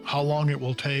cost, how long it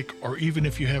will take, or even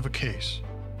if you have a case.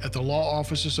 At the law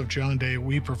offices of John Day,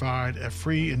 we provide a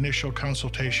free initial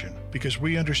consultation because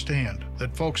we understand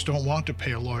that folks don't want to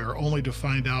pay a lawyer only to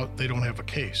find out they don't have a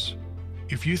case.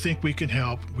 If you think we can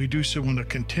help, we do so on a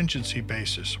contingency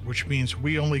basis, which means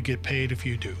we only get paid if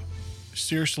you do.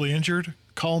 Seriously injured?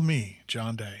 Call me,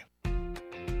 John Day.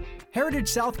 Heritage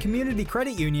South Community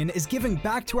Credit Union is giving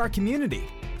back to our community.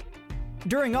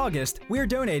 During August, we are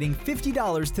donating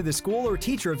 $50 to the school or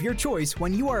teacher of your choice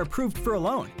when you are approved for a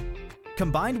loan.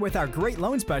 Combined with our great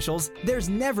loan specials, there's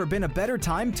never been a better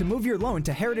time to move your loan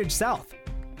to Heritage South.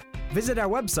 Visit our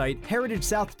website,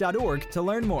 heritagesouth.org, to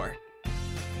learn more.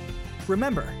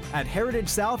 Remember, at Heritage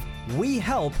South, we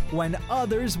help when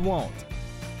others won't.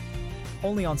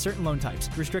 Only on certain loan types.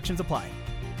 Restrictions apply.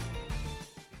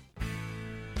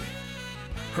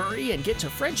 Hurry and get to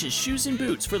French's Shoes and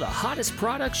Boots for the hottest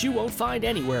products you won't find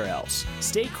anywhere else.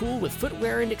 Stay cool with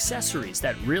footwear and accessories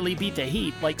that really beat the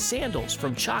heat, like sandals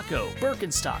from Chaco,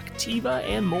 Birkenstock, Teva,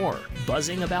 and more.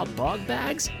 Buzzing about bog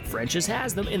bags? French's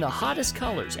has them in the hottest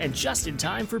colors and just in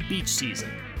time for beach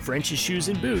season. French's Shoes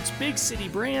and Boots, big city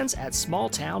brands at small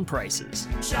town prices.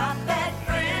 Shop at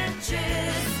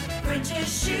French's.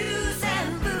 French's Shoes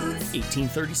and Boots.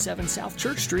 1837 South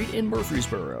Church Street in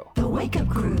Murfreesboro. The Wake Up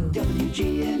Crew,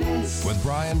 WGNS. With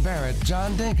Brian Barrett,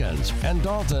 John Dinkins, and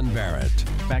Dalton Barrett.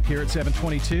 Back here at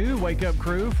 722, Wake Up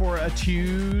Crew for a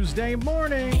Tuesday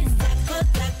morning.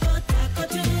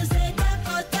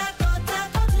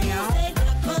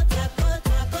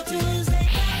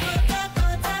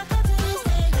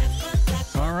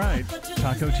 All right,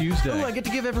 Taco Tuesday. Ooh, I get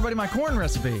to give everybody my corn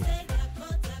recipe.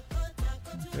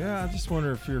 Yeah, I just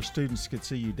wonder if your students could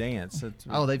see you dance.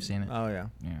 Oh, they've seen it. Oh, yeah.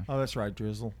 Oh, that's right,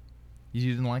 Drizzle. You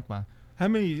didn't like mine. How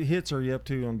many hits are you up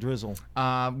to on Drizzle?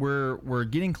 We're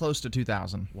getting close to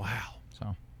 2,000. Wow.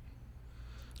 So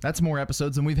that's more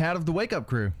episodes than we've had of the Wake Up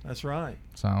Crew. That's right.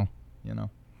 So, you know.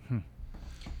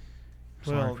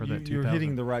 Well, you're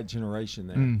hitting the right generation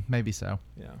there. Maybe so.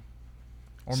 Yeah.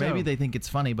 Or maybe they think it's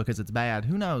funny because it's bad.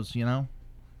 Who knows, you know?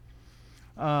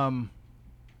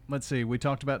 Let's see. We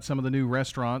talked about some of the new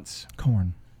restaurants.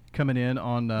 Corn. Coming in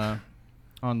on the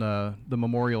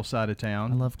Memorial side of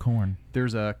town. I love corn.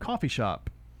 There's a coffee shop,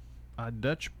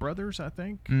 Dutch Brothers, I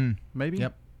think, maybe.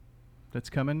 Yep. That's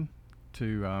coming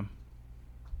to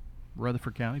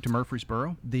Rutherford County, to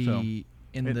Murfreesboro.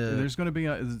 There's going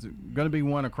to be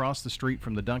one across the street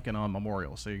from the Dunkin' on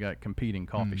Memorial. So you got competing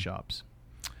coffee shops.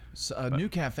 So a new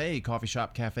coffee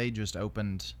shop just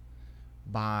opened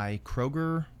by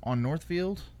Kroger on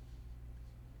Northfield.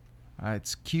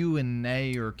 It's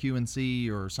Q&A or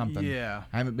Q&C or something. Yeah.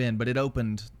 I haven't been, but it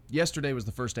opened. Yesterday was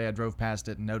the first day I drove past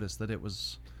it and noticed that it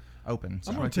was open.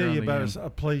 So I'm going to tell you about a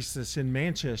place that's in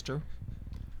Manchester.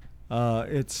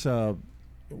 It's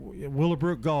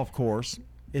Willowbrook Golf Course.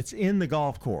 It's in the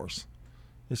golf course.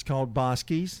 It's called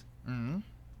Bosky's. Mm-hmm.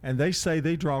 And they say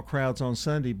they draw crowds on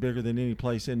Sunday bigger than any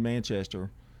place in Manchester.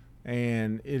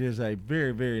 And it is a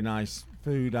very, very nice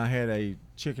food. I had a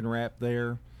chicken wrap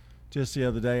there just the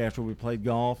other day after we played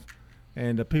golf.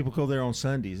 And people go there on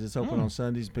Sundays. It's open on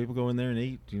Sundays. People go in there and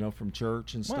eat, from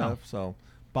church and stuff. So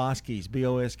Bosky's,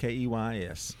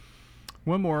 Boskeys.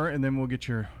 One more, and then we'll get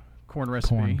your corn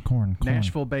recipe. Corn.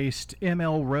 Nashville-based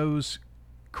ML Rose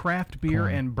Craft Beer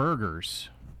and Burgers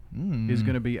is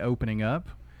going to be opening up.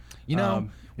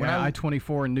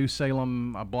 I-24 in New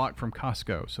Salem, a block from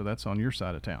Costco, so that's on your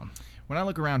side of town. When I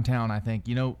look around town, I think,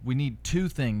 we need two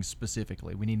things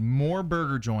specifically. We need more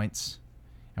burger joints,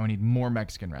 and we need more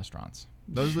Mexican restaurants.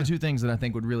 Those are the two things that I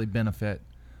think would really benefit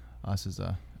us as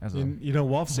a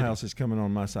Waffle city. House is coming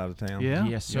on my side of town. Yeah?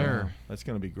 Yes, sir. Yeah, that's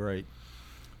going to be great.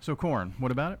 So corn,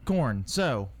 what about it? Corn.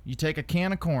 So you take a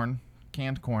can of corn,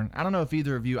 canned corn. I don't know if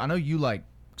either of you, I know you like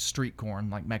street corn,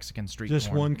 like Mexican street corn.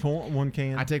 Just one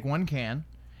can? I take one can,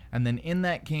 and then in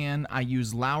that can I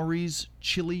use Lowry's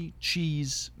chili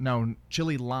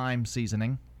lime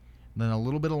seasoning, then a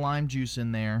little bit of lime juice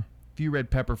in there, a few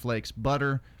red pepper flakes,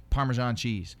 butter, Parmesan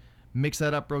cheese. Mix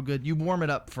that up real good. You warm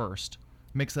it up first.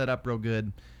 Mix that up real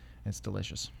good. It's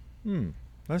delicious.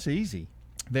 That's easy.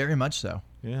 Very much so.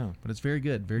 Yeah. But it's very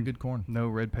good. Very good corn. No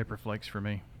red pepper flakes for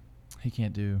me. He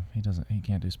can't do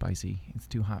spicy. It's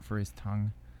too hot for his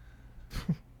tongue.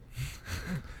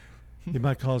 It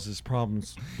might cause us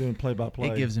problems doing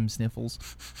play-by-play. It gives him sniffles.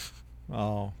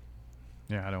 Oh.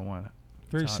 Yeah, I don't want it.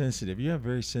 Very sensitive. You have a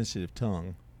very sensitive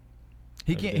tongue.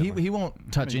 He can't. He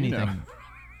won't touch anything.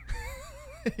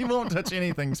 He won't touch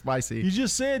anything spicy. You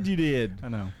just said you did. I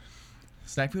know.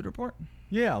 Snack food report?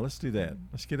 Yeah, let's do that.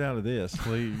 Let's get out of this,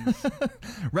 please.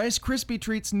 Rice Krispie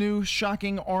Treats new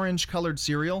shocking orange-colored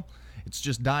cereal. It's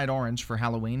just dyed orange for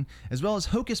Halloween, as well as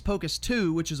Hocus Pocus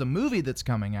 2, which is a movie that's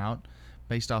coming out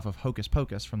based off of Hocus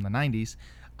Pocus from the 90s.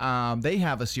 They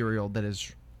have a cereal that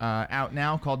is out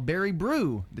now called Berry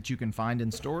Brew that you can find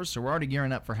in stores, so we're already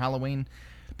gearing up for Halloween.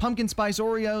 Pumpkin Spice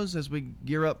Oreos as we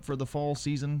gear up for the fall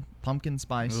season. Pumpkin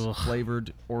Spice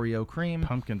flavored Oreo cream.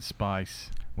 Pumpkin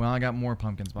Spice. Well, I got more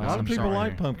pumpkin spice. A lot of people sorry.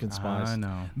 like pumpkin spice. I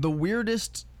know. The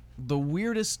weirdest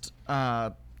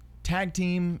tag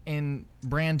team in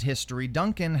brand history.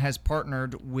 Dunkin' has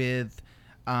partnered with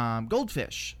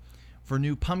Goldfish for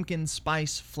new pumpkin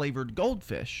spice flavored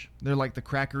goldfish. They're like the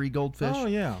crackery goldfish. Oh,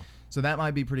 yeah. So that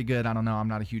might be pretty good. I don't know. I'm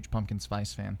not a huge pumpkin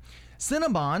spice fan.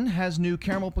 Cinnabon has new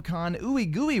caramel pecan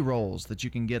ooey gooey rolls that you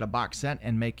can get a box set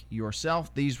and make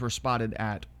yourself. These were spotted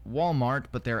at Walmart,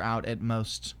 but they're out at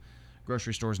most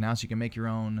grocery stores now, so you can make your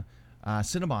own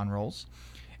Cinnabon rolls.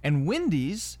 And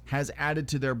Wendy's has added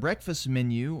to their breakfast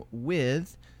menu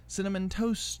with cinnamon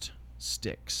toast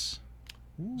sticks.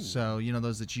 Ooh. So, you know,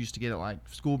 those that you used to get at like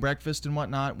school breakfast and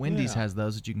whatnot. Wendy's has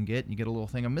those that you can get. You get a little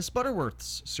thing of Miss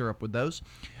Butterworth's syrup with those.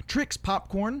 Trix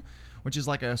popcorn, which is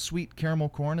like a sweet caramel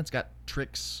corn. It's got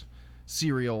Trix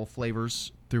cereal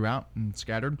flavors throughout and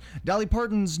scattered. Dolly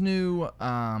Parton's new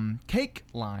cake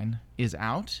line is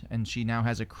out, and she now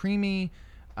has a creamy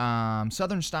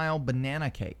Southern-style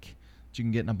banana cake that you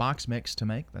can get in a box mix to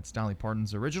make. That's Dolly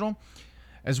Parton's original.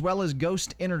 As well as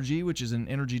Ghost Energy, which is an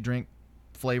energy drink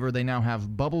flavor. They now have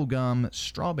bubblegum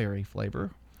strawberry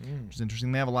flavor, which is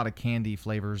interesting. They have a lot of candy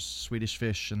flavors, Swedish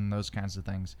Fish and those kinds of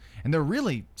things. And they're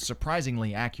really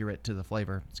surprisingly accurate to the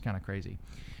flavor. It's kind of crazy.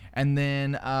 And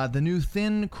then the new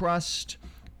thin crust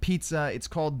pizza, it's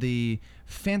called the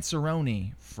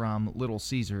Fanceroni from Little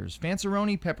Caesars.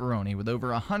 Fanceroni pepperoni with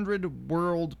over 100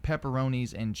 world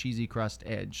pepperonis and cheesy crust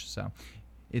edge. So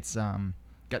it's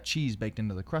got cheese baked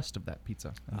into the crust of that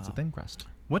pizza. And it's a thin crust.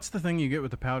 What's the thing you get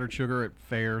with the powdered sugar at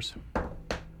fairs?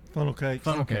 Funnel cake.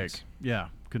 Funnel cake. Yeah,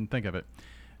 couldn't think of it.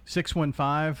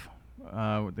 615,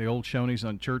 the old Shoney's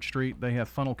on Church Street, they have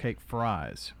funnel cake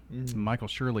fries. Michael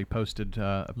Shirley posted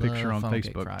a picture on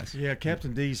Facebook. Yeah,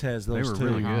 Captain D's has those too. They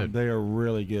were really good. They are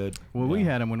really good. Well, we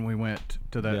had them when we went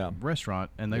to that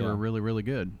restaurant, and they were really, really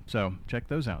good. So check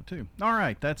those out, too. All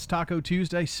right, that's Taco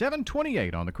Tuesday,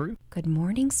 7:28 on the Crew. Good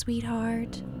morning,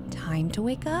 sweetheart. Time to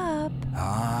wake up.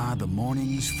 Ah, the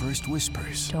morning's first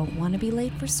whispers. Don't want to be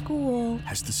late for school.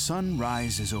 As the sun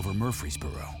rises over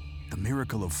Murfreesboro, the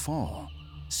miracle of fall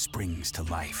springs to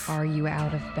life. Are you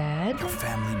out of bed? Your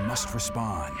family must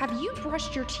respond. Have you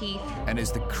brushed your teeth? And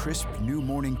as the crisp new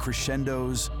morning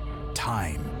crescendos,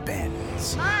 time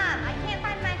bends. Mom, I can't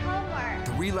find my homework.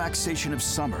 The relaxation of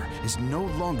summer is no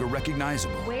longer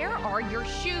recognizable. Where are your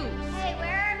shoes? Hey,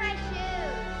 where are my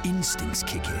shoes? Instincts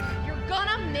kick in. You're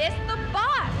gonna miss the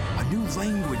bus. A new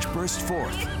language bursts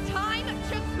forth. It's time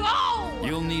to go.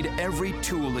 You'll need every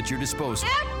tool at your disposal.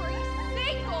 Every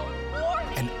single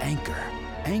morning. An anchor.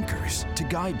 Anchors to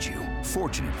guide you.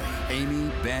 Fortunately, Amy,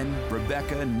 Ben,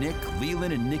 Rebecca, Nick,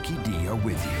 Leland, and Nikki D are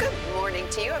with you. Good morning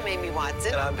to you. I'm Amy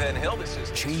Watson. And I'm Ben Hill. This is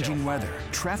Changing weather,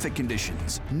 traffic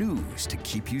conditions, news to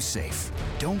keep you safe.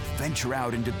 Don't venture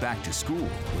out into back to school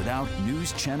without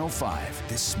News Channel 5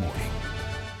 this morning.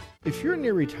 If you're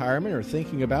near retirement or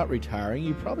thinking about retiring,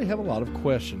 you probably have a lot of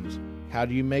questions. How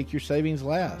do you make your savings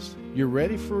last? You're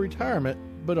ready for retirement,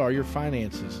 but are your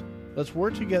finances? Let's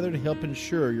work together to help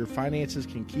ensure your finances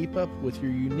can keep up with your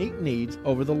unique needs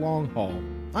over the long haul.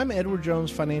 I'm Edward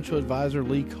Jones financial advisor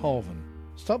Lee Colvin.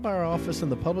 Stop by our office in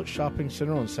the Public Shopping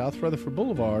Center on South Rutherford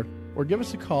Boulevard or give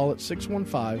us a call at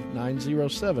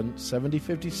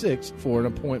 615-907-7056 for an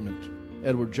appointment.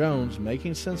 Edward Jones,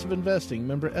 Making Sense of Investing,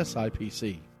 member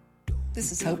SIPC.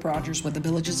 This is Hope Rogers with the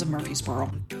Villages of Murfreesboro.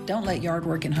 Don't let yard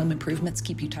work and home improvements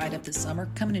keep you tied up this summer.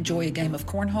 Come and enjoy a game of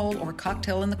cornhole or a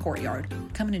cocktail in the courtyard.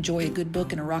 Come and enjoy a good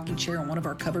book and a rocking chair on one of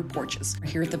our covered porches. We're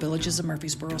here at the Villages of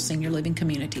Murfreesboro Senior Living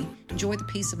Community. Enjoy the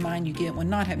peace of mind you get when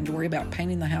not having to worry about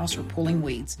painting the house or pulling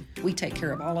weeds. We take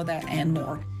care of all of that and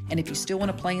more. And if you still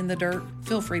want to play in the dirt,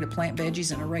 feel free to plant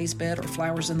veggies in a raised bed or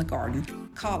flowers in the garden.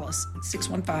 Call us at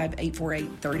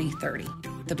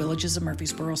 615-848-3030. The Villages of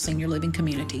Murfreesboro Senior Living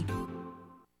Community.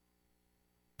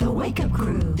 The Wake Up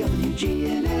Crew,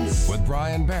 WGNS. With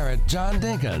Brian Barrett, John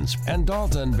Dinkins, and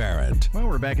Dalton Barrett. Well,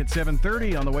 we're back at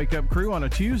 7:30 on the Wake Up Crew on a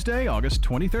Tuesday, August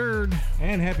 23rd.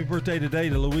 And happy birthday today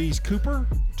to Louise Cooper,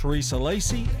 Teresa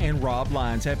Lacey, and Rob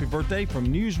Lyons. Happy birthday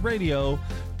from News Radio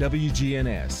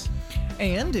WGNS.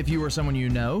 And if you or someone you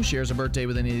know shares a birthday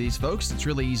with any of these folks, it's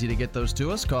really easy to get those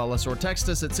to us. Call us or text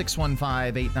us at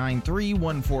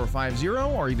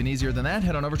 615-893-1450, or even easier than that,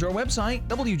 head on over to our website,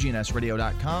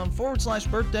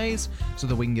 wgnsradio.com/birthdays, so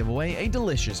that we can give away a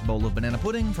delicious bowl of banana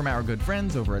pudding from our good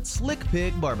friends over at Slick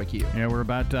Pig Barbecue. Yeah, we're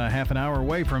about half an hour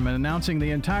away from announcing the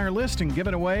entire list and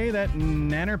giving away that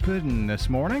nanner pudding this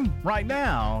morning. Right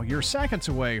now, you're seconds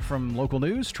away from local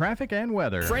news, traffic, and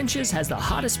weather. French's has the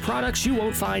hottest products you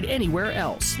won't find anywhere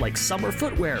else, like summer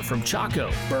footwear from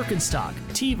Chaco, Birkenstock,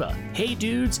 Teva, Hey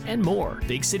Dudes, and more.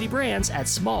 Big city brands at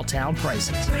small town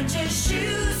prices. French's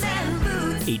Shoes and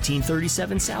Boots.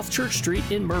 1837 South Church Street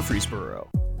in Murfreesboro.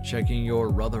 Checking your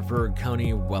Rutherford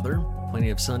County weather. Plenty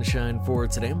of sunshine for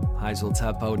today. Highs will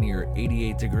top out near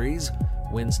 88 degrees.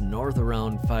 Winds north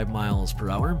around 5 miles per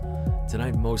hour.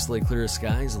 Tonight, mostly clear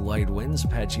skies, light winds.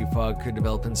 Patchy fog could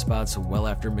develop in spots well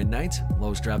after midnight.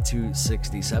 Lows drop to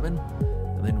 67.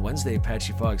 And then Wednesday,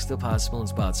 patchy fog still possible in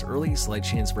spots early. Slight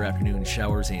chance for afternoon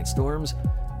showers and storms.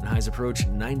 And highs approach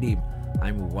 90.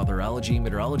 I'm weatherology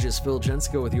meteorologist Phil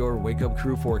Jensko with your Wake Up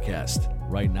Crew forecast.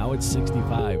 Right now, it's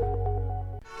 65.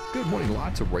 Good morning.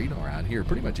 Lots of radar out here.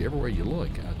 Pretty much everywhere you look.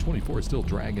 24 is still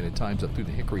dragging at times up through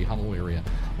the Hickory Hollow area.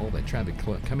 All that traffic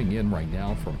coming in right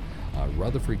now from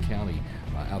Rutherford County,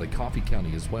 out of Coffee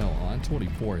County as well on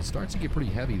 24. It starts to get pretty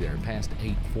heavy there past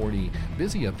 840.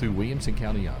 Busy up through Williamson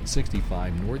County on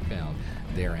 65 northbound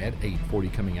there at 840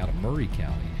 coming out of Murray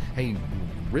County. Hey,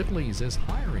 Ripley's is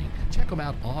hiring. Check them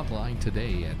out online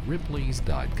today at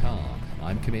ripleys.com.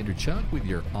 I'm Commander Chuck with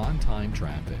your on-time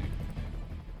traffic.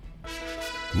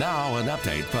 Now an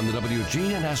update from the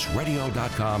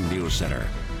WGNSradio.com News Center.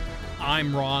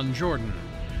 I'm Ron Jordan.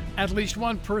 At least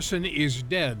one person is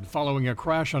dead following a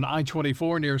crash on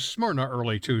I-24 near Smyrna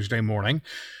early Tuesday morning.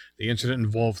 The incident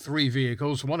involved 3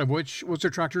 vehicles, one of which was a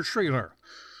tractor-trailer.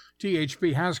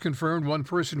 THP has confirmed one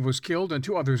person was killed and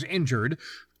 2 others injured.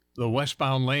 The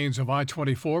westbound lanes of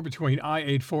I-24 between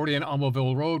I-840 and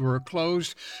Almoville Road were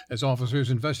closed as officers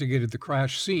investigated the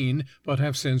crash scene but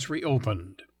have since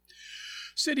reopened.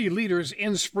 City leaders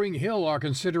in Spring Hill are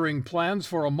considering plans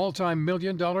for a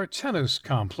multi-million-dollar tennis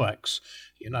complex.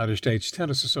 The United States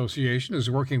Tennis Association is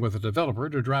working with a developer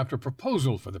to draft a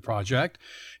proposal for the project.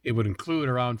 It would include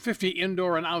around 50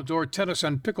 indoor and outdoor tennis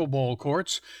and pickleball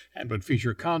courts and would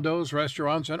feature condos,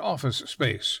 restaurants, and office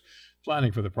space.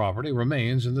 Planning for the property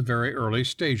remains in the very early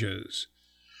stages.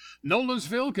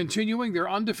 Nolensville continuing their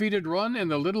undefeated run in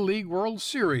the Little League World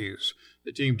Series.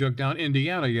 The team took down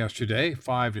Indiana yesterday,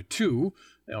 5-2.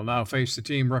 They'll now face the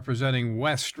team representing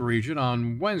West Region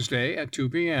on Wednesday at 2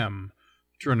 p.m.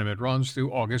 The tournament runs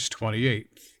through August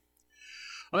 28th.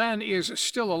 A man is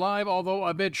still alive, although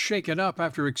a bit shaken up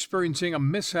after experiencing a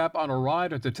mishap on a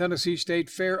ride at the Tennessee State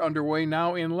Fair underway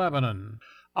now in Lebanon.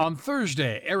 On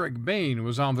Thursday, Eric Bain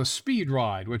was on the Speed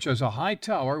Ride, which has a high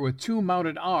tower with 2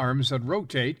 mounted arms that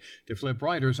rotate to flip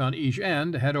riders on each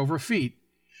end head over feet.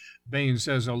 Bain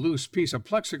says a loose piece of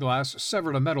plexiglass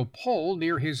severed a metal pole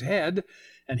near his head,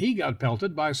 and he got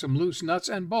pelted by some loose nuts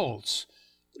and bolts.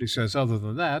 But he says other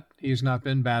than that, he's not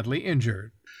been badly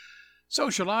injured.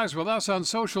 Socialize with us on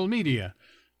social media.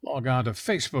 Log on to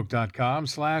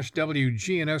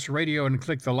facebook.com/WGNS Radio and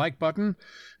click the like button,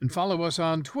 and follow us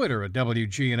on Twitter at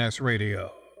WGNS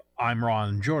Radio. I'm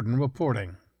Ron Jordan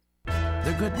reporting.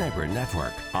 The Good Neighbor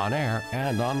Network, on air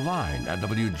and online at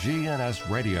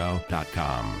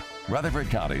WGNSradio.com. Rutherford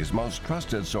County's most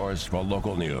trusted source for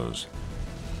local news.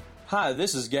 Hi,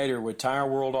 this is Gator with Tire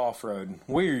World Off-Road.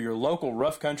 We're your local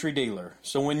rough country dealer.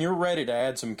 So when you're ready to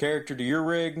add some character to your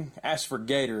rig, ask for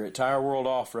Gator at Tire World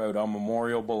Off-Road on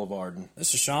Memorial Boulevard.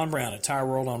 This is Sean Brown at Tire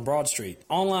World on Broad Street.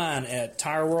 Online at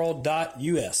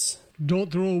tireworld.us.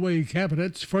 Don't throw away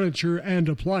cabinets, furniture, and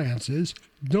appliances.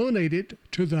 Donate it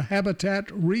to the Habitat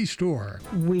Restore.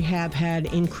 We have had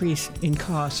increase in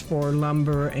costs for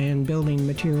lumber and building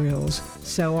materials,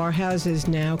 so our houses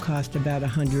now cost about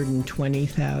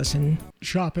 $120,000.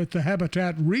 Shop at the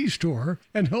Habitat Restore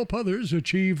and help others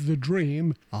achieve the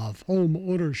dream of home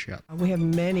ownership. We have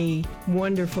many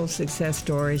wonderful success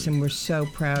stories, and we're so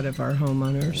proud of our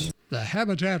homeowners. The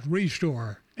Habitat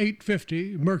Restore,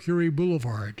 850 Mercury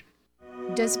Boulevard.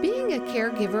 Does being a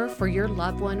caregiver for your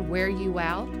loved one wear you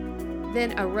out?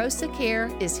 Then Arosa Care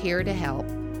is here to help.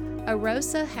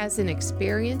 Arosa has an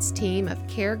experienced team of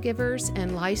caregivers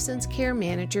and licensed care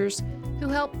managers who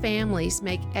help families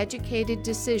make educated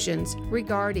decisions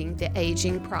regarding the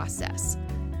aging process.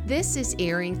 This is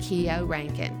Erin Keogh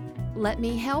Rankin. Let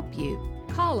me help you.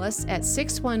 Call us at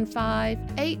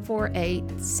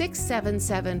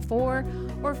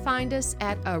 615-848-6774 or find us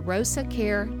at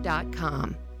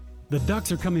arosacare.com. The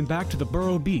Ducks are coming back to the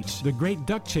Borough Beach. The Great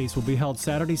Duck Chase will be held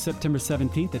Saturday, September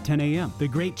 17th at 10 a.m. The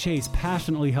Great Chase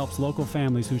passionately helps local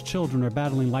families whose children are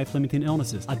battling life-limiting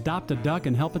illnesses. Adopt a duck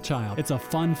and help a child. It's a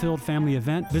fun-filled family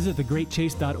event. Visit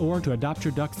thegreatchase.org to adopt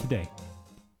your ducks today.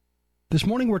 This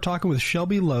morning we're talking with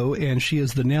Shelby Lowe, and she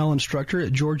is the nail instructor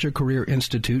at Georgia Career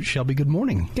Institute. Shelby, good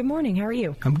morning. Good morning. How are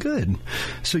you? I'm good.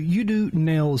 So you do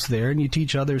nails there, and you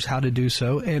teach others how to do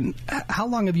so. And how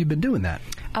long have you been doing that?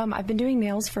 I've been doing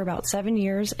nails for about 7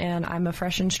 years, and I'm a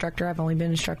fresh instructor. I've only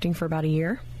been instructing for about a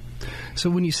year. So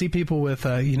when you see people with,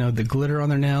 the glitter on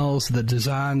their nails, the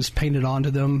designs painted onto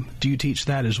them, do you teach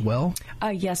that as well?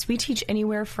 Yes, we teach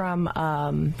anywhere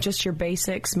from just your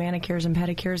basics, manicures and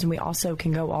pedicures, and we also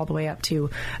can go all the way up to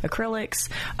acrylics,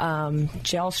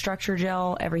 gel, structure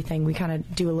gel, everything. We kind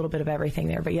of do a little bit of everything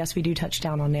there. But yes, we do touch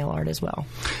down on nail art as well.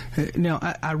 Now,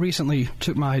 I recently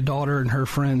took my daughter and her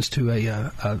friends to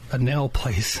a nail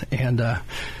place, and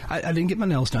I didn't get my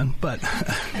nails done, but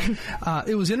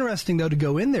it was interesting, though, to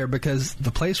go in there because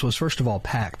the place was, first of all,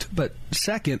 packed. But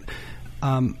second,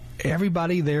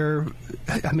 everybody there,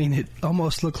 it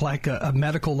almost looked like a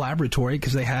medical laboratory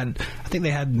because I think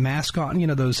they had masks on,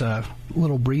 those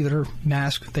little breather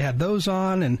masks. They had those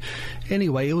on. And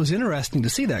anyway, it was interesting to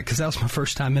see that because that was my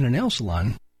first time in a nail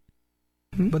salon.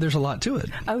 Mm-hmm. But there's a lot to it.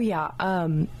 Oh, yeah.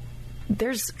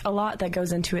 There's a lot that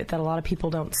goes into it that a lot of people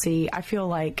don't see. I feel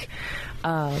like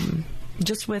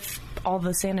just with all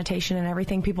the sanitation and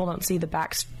everything, people don't see the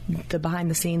behind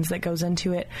the scenes that goes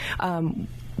into it.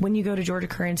 When you go to Georgia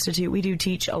Career Institute, we do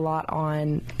teach a lot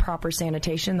on proper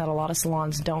sanitation that a lot of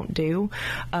salons don't do.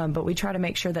 But we try to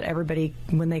make sure that everybody,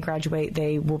 when they graduate,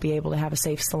 they will be able to have a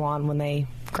safe salon when they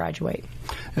graduate.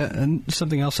 And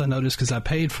something else I noticed, because I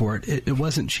paid for it, it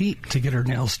wasn't cheap to get her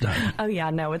nails done. Oh, yeah,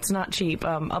 no, it's not cheap.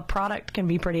 A product can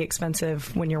be pretty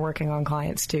expensive when you're working on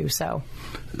clients, too. So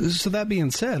that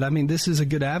being said, this is a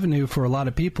good avenue for a lot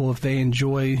of people if they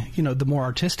enjoy, the more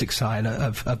artistic side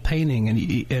of painting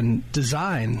and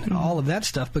design, mm-hmm. all of that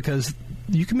stuff, because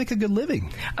you can make a good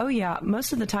living. Oh, yeah.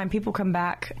 Most of the time, people come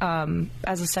back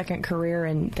as a second career,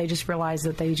 and they just realize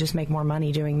that they just make more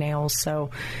money doing nails.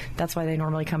 So that's why they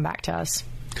normally come back to us.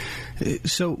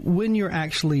 So when you're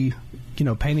actually,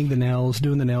 painting the nails,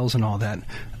 doing the nails and all that,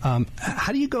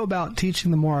 how do you go about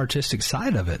teaching the more artistic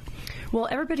side of it? Well,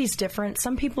 everybody's different.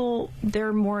 Some people,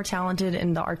 they're more talented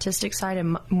in the artistic side,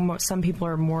 and some people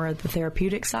are more at the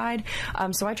therapeutic side.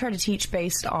 So I try to teach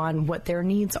based on what their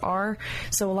needs are.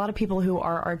 So a lot of people who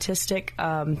are artistic,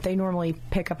 they normally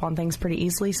pick up on things pretty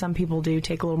easily. Some people do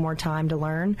take a little more time to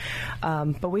learn.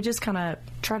 But we just kind of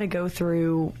try to go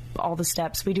through all the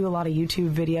steps. We do a lot of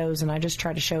YouTube videos, and I just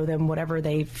try to show them whatever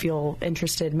they feel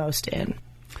interested most in.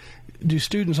 Do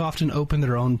students often open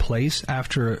their own place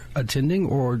after attending,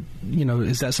 or,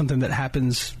 is that something that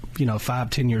happens,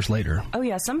 5-10 years later? Oh,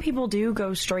 yeah. Some people do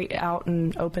go straight out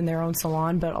and open their own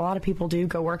salon, but a lot of people do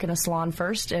go work in a salon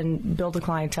first and build a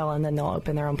clientele, and then they'll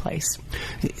open their own place.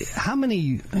 How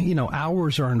many,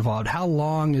 hours are involved? How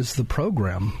long is the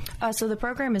program? So the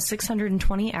program is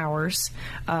 620 hours.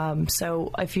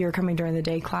 So if you're coming during the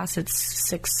day class, it's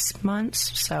 6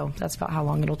 months. So that's about how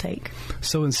long it'll take.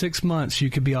 So in 6 months, you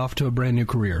could be off to a brand new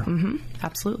career. Mm-hmm.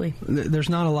 Absolutely. There's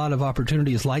not a lot of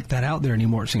opportunities like that out there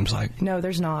anymore, it seems like. No,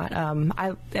 there's not.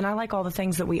 I like all the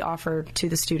things that we offer to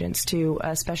the students too,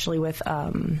 especially with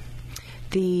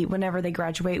whenever they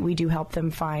graduate, we do help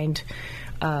them find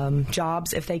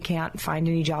jobs. If they can't find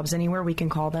any jobs anywhere, we can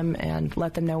call them and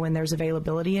let them know when there's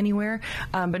availability anywhere.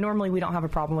 But normally we don't have a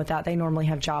problem with that. They normally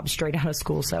have jobs straight out of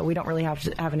school, so we don't really have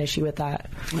to have an issue with that.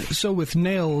 So with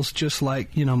nails, just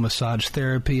like, massage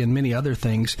therapy and many other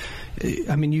things,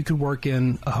 you could work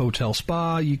in a hotel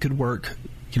spa, you could work,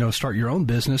 start your own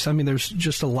business. There's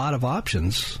just a lot of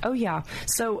options. Oh, yeah.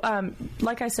 So,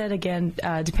 like I said, again,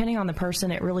 depending on the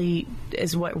person, it really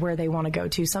is where they want to go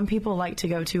to. Some people like to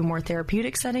go to a more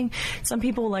therapeutic setting. Some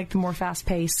people like the more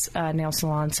fast-paced nail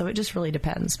salon. So it just really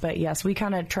depends. But, yes, we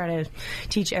kind of try to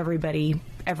teach everybody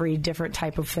every different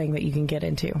type of thing that you can get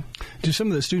into. Do some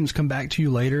of the students come back to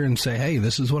you later and say, hey,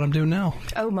 this is what I'm doing now?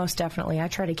 Oh, most definitely. I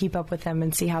try to keep up with them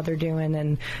and see how they're doing,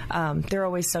 and they're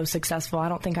always so successful. I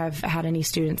don't think I've had any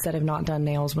students that have not done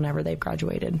nails whenever they've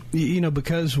graduated.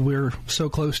 Because we're so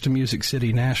close to Music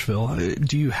City, Nashville,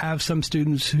 do you have some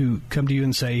students who come to you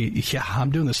and say, yeah, I'm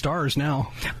doing the stars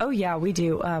now? Oh, yeah, we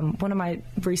do. One of my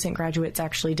recent graduates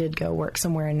actually did go work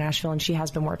somewhere in Nashville, and she has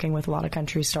been working with a lot of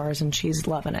country stars, and she's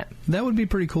loving it. That would be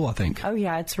pretty cool, I think. Oh,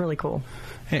 yeah, it's really cool.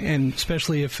 And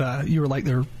especially if you were like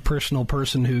their personal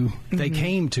person who they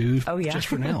came to just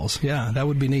for nails. Yeah, that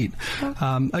would be neat.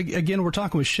 Again, we're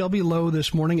talking with Shelby Lowe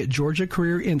this morning at Georgia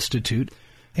Career Institute.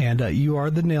 And you are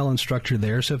the nail instructor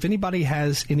there. So if anybody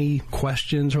has any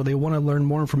questions or they want to learn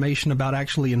more information about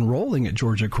actually enrolling at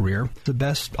Georgia Career, the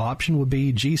best option would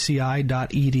be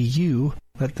gci.edu.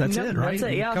 That's it, right? That's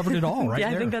it, yeah. You covered it all, right? Yeah,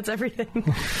 there. I think that's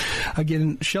everything.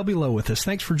 Again, Shelby Lowe with us.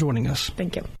 Thanks for joining us.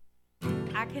 Thank you.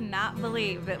 I cannot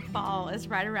believe that fall is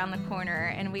right around the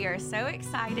corner, and we are so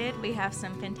excited. We have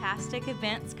some fantastic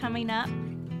events coming up.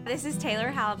 This is Taylor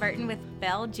Halliburton with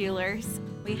Bell Jewelers.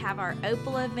 We have our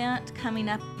Opal event coming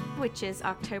up, which is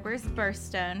October's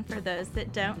birthstone, for those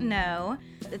that don't know.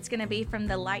 It's going to be from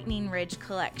the Lightning Ridge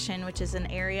Collection, which is an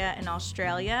area in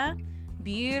Australia.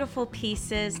 Beautiful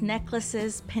pieces,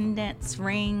 necklaces, pendants,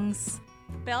 rings.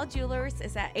 Bell Jewelers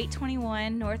is at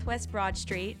 821 Northwest Broad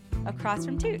Street, across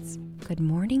from Toots. Good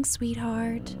morning,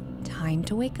 sweetheart. Time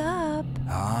to wake up.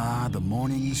 Ah, the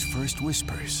morning's first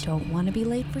whispers. Don't want to be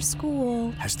late for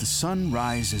school. As the sun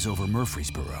rises over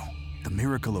Murfreesboro, the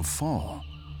miracle of fall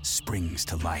springs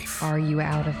to life. Are you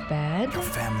out of bed? Your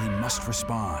family must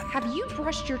respond. Have you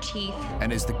brushed your teeth?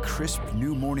 And as the crisp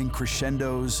new morning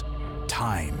crescendos,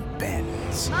 time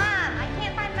bends. Mom, I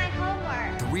can't find my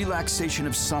homework. The relaxation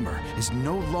of summer is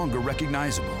no longer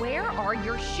recognizable. Where are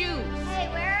your shoes? Hey,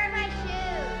 where are my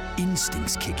shoes?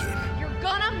 Instincts kick in. You're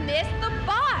gonna miss the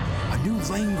bus. A new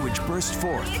language bursts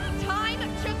forth. It's time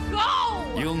to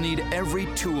go. You'll need every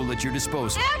tool at your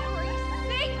disposal. Every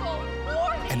single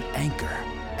morning. An anchor.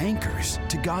 Anchors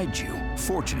to guide you.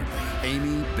 Fortunately,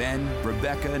 Amy, Ben,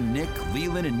 Rebecca, Nick,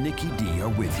 Leland, and Nikki D are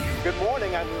with you. Good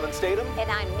morning, I'm Leland Statham. And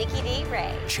I'm Nikki D.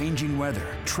 Ray. Changing weather,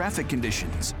 traffic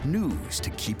conditions, news to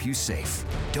keep you safe.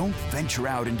 Don't venture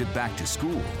out into back to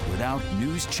school without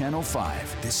News Channel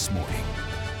 5 this morning.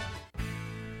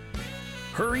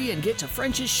 Hurry and get to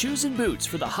French's Shoes and Boots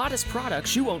for the hottest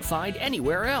products you won't find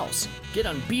anywhere else. Get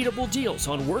unbeatable deals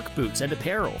on work boots and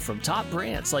apparel from top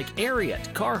brands like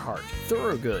Ariat, Carhartt,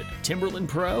 Thorogood, Timberland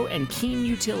Pro, and Keen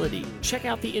Utility. Check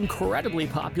out the incredibly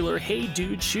popular Hey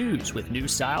Dude shoes with new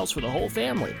styles for the whole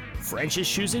family. French's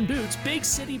Shoes and Boots, big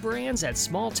city brands at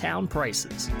small town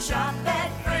prices. Shop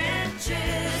at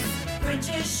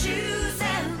French's Shoes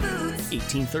and Boots.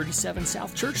 1837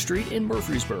 South Church Street in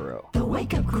Murfreesboro. The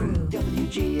Wake Up Crew,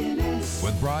 WGNS.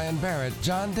 With Brian Barrett,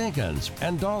 John Dinkins,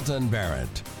 and Dalton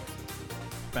Barrett.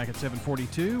 Back at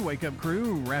 7:42, Wake Up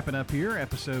Crew wrapping up here,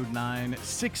 episode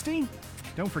 960.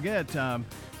 Don't forget,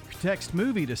 text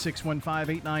movie to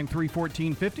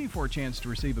 615-893-1450 for a chance to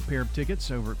receive a pair of tickets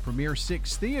over at Premier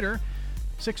 6 Theater.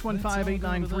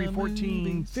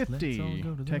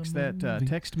 615-893-1450. Text that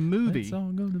text movie.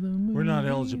 We're not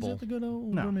eligible.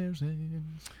 No.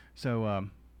 So,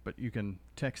 but you can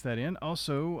text that in.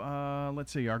 Also,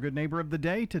 let's see, our good neighbor of the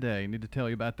day today. Need to tell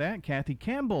you about that. Kathy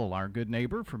Campbell, our good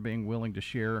neighbor, for being willing to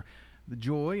share the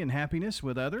joy and happiness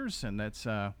with others. And that's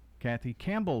Kathy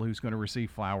Campbell, who's going to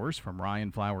receive flowers from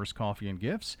Ryan Flowers Coffee and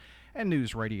Gifts and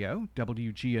News Radio,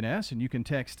 WGNS. And you can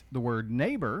text the word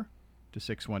neighbor to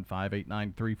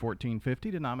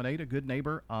 615-893-1450 to nominate a good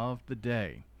neighbor of the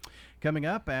day. Coming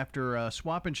up after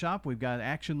Swap and Shop, we've got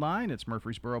Action Line. It's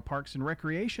Murfreesboro Parks and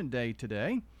Recreation Day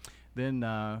today. Then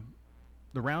the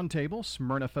Roundtable,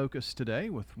 Smyrna Focus today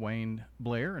with Wayne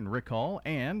Blair and Rick Hall.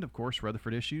 And, of course,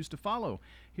 Rutherford Issues to follow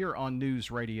here on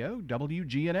News Radio,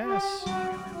 WGNS.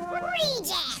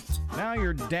 Reject! Now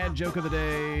your dad joke of the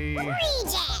day.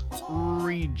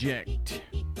 Reject.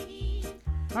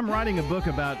 I'm writing a book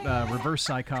about reverse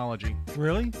psychology.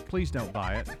 Really? Please don't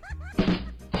buy it. Reject!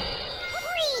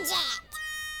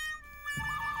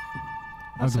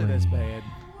 I'd say that's bad.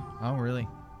 Oh, really?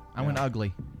 I went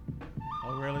ugly.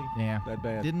 Oh, really? Yeah. That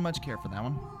bad? Didn't much care for that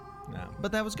one. No.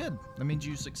 But that was good. That means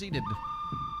you succeeded.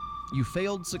 You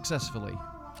failed successfully.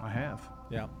 I have.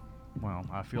 Yeah. Well,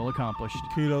 I feel accomplished.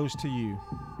 Kudos to you.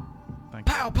 Thank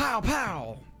you. Pow, pow,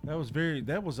 pow! That was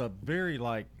a very,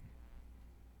 like,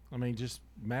 I mean, just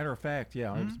matter of fact,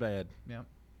 yeah, it was bad. Yep.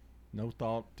 No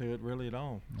thought to it really at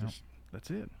all. Nope. Just, that's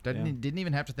it. Didn't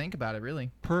even have to think about it,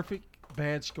 really. Perfect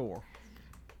bad score.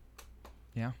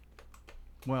 Yeah.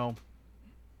 Well,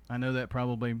 I know that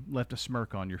probably left a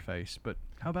smirk on your face, but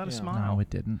how about a smile? No, it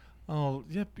didn't. Oh,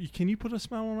 yep. Can you put a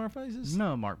smile on our faces?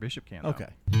 No, Mark Bishop can't. Okay.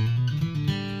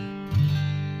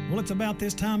 Well, it's about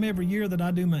this time every year that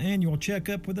I do my annual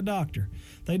checkup with the doctor.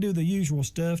 They do the usual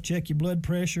stuff, check your blood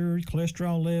pressure, your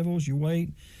cholesterol levels, your weight.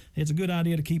 It's a good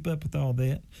idea to keep up with all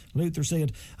that. Luther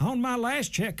said, on my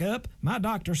last checkup, my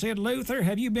doctor said, Luther,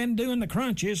 have you been doing the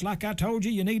crunches like I told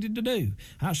you needed to do?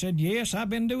 I said, yes, I've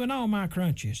been doing all my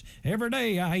crunches. Every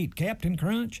day I eat Captain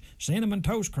Crunch, Cinnamon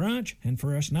Toast Crunch, and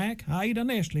for a snack, I eat a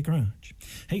Nestle Crunch.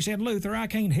 He said, Luther, I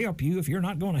can't help you if you're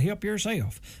not going to help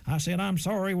yourself. I said, I'm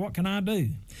sorry, what can I do?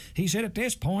 He said, at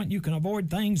this point, you can avoid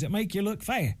things that make you look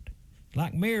fat.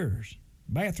 like mirrors,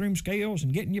 bathroom scales,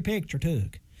 and getting your picture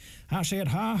took. I said,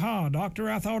 "Ha ha, doctor,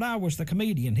 I thought I was the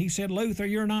comedian." He said, "Luther,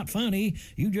 you're not funny.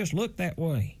 You just look that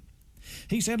way."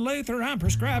 He said, "Luther, I'm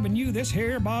prescribing you this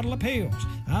here bottle of pills.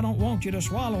 I don't want you to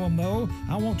swallow them, though.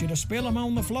 I want you to spill them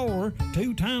on the floor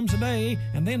 2 times a day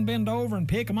and then bend over and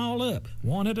pick them all up,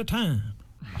 one at a time."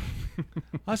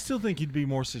 I still think you'd be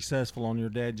more successful on your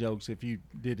dad jokes if you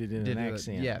did it in an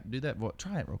accent. Yeah, do that voice.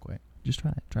 Try it real quick. Just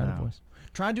try it. Try that voice.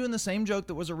 Try doing the same joke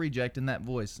that was a reject in that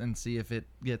voice and see if it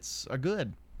gets a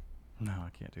good. No,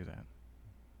 I can't do that.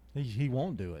 He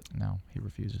won't do it. No, he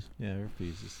refuses. Yeah, he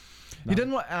refuses. He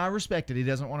doesn't want. I respect it. He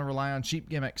doesn't want to rely on cheap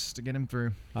gimmicks to get him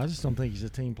through. I just don't think he's a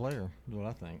team player. Is what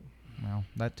I think. Well,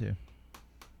 that too.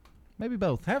 Maybe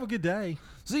both. Have a good day.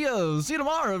 See you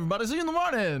tomorrow, everybody. See you in the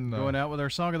morning. Going out with our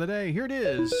song of the day. Here it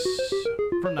is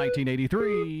from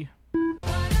 1983.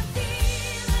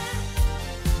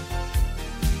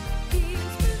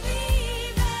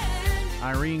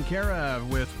 Irene Cara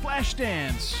with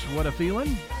Flashdance. What a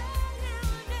feeling.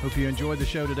 Hope you enjoyed the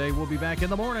show today. We'll be back in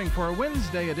the morning for a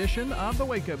Wednesday edition of the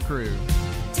Wake Up Crew.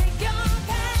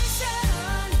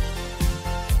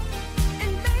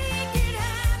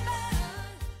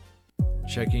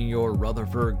 Checking your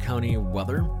Rutherford County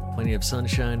weather. Plenty of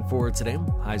sunshine for today.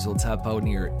 Highs will top out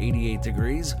near 88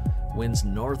 degrees. Winds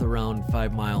north around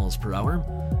 5 miles per hour.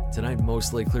 Tonight,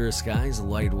 mostly clear skies,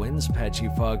 light winds. Patchy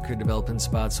fog could develop in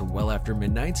spots well after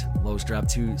midnight. Lows drop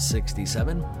to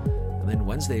 67. And then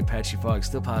Wednesday, patchy fog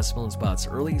still possible in spots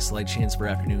early. Slight chance for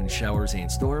afternoon showers and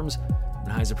storms.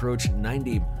 And highs approach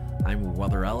 90. I'm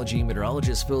weatherology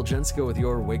meteorologist Phil Jensko with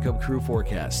your Wake Up Crew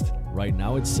forecast. Right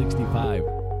now it's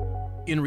 65.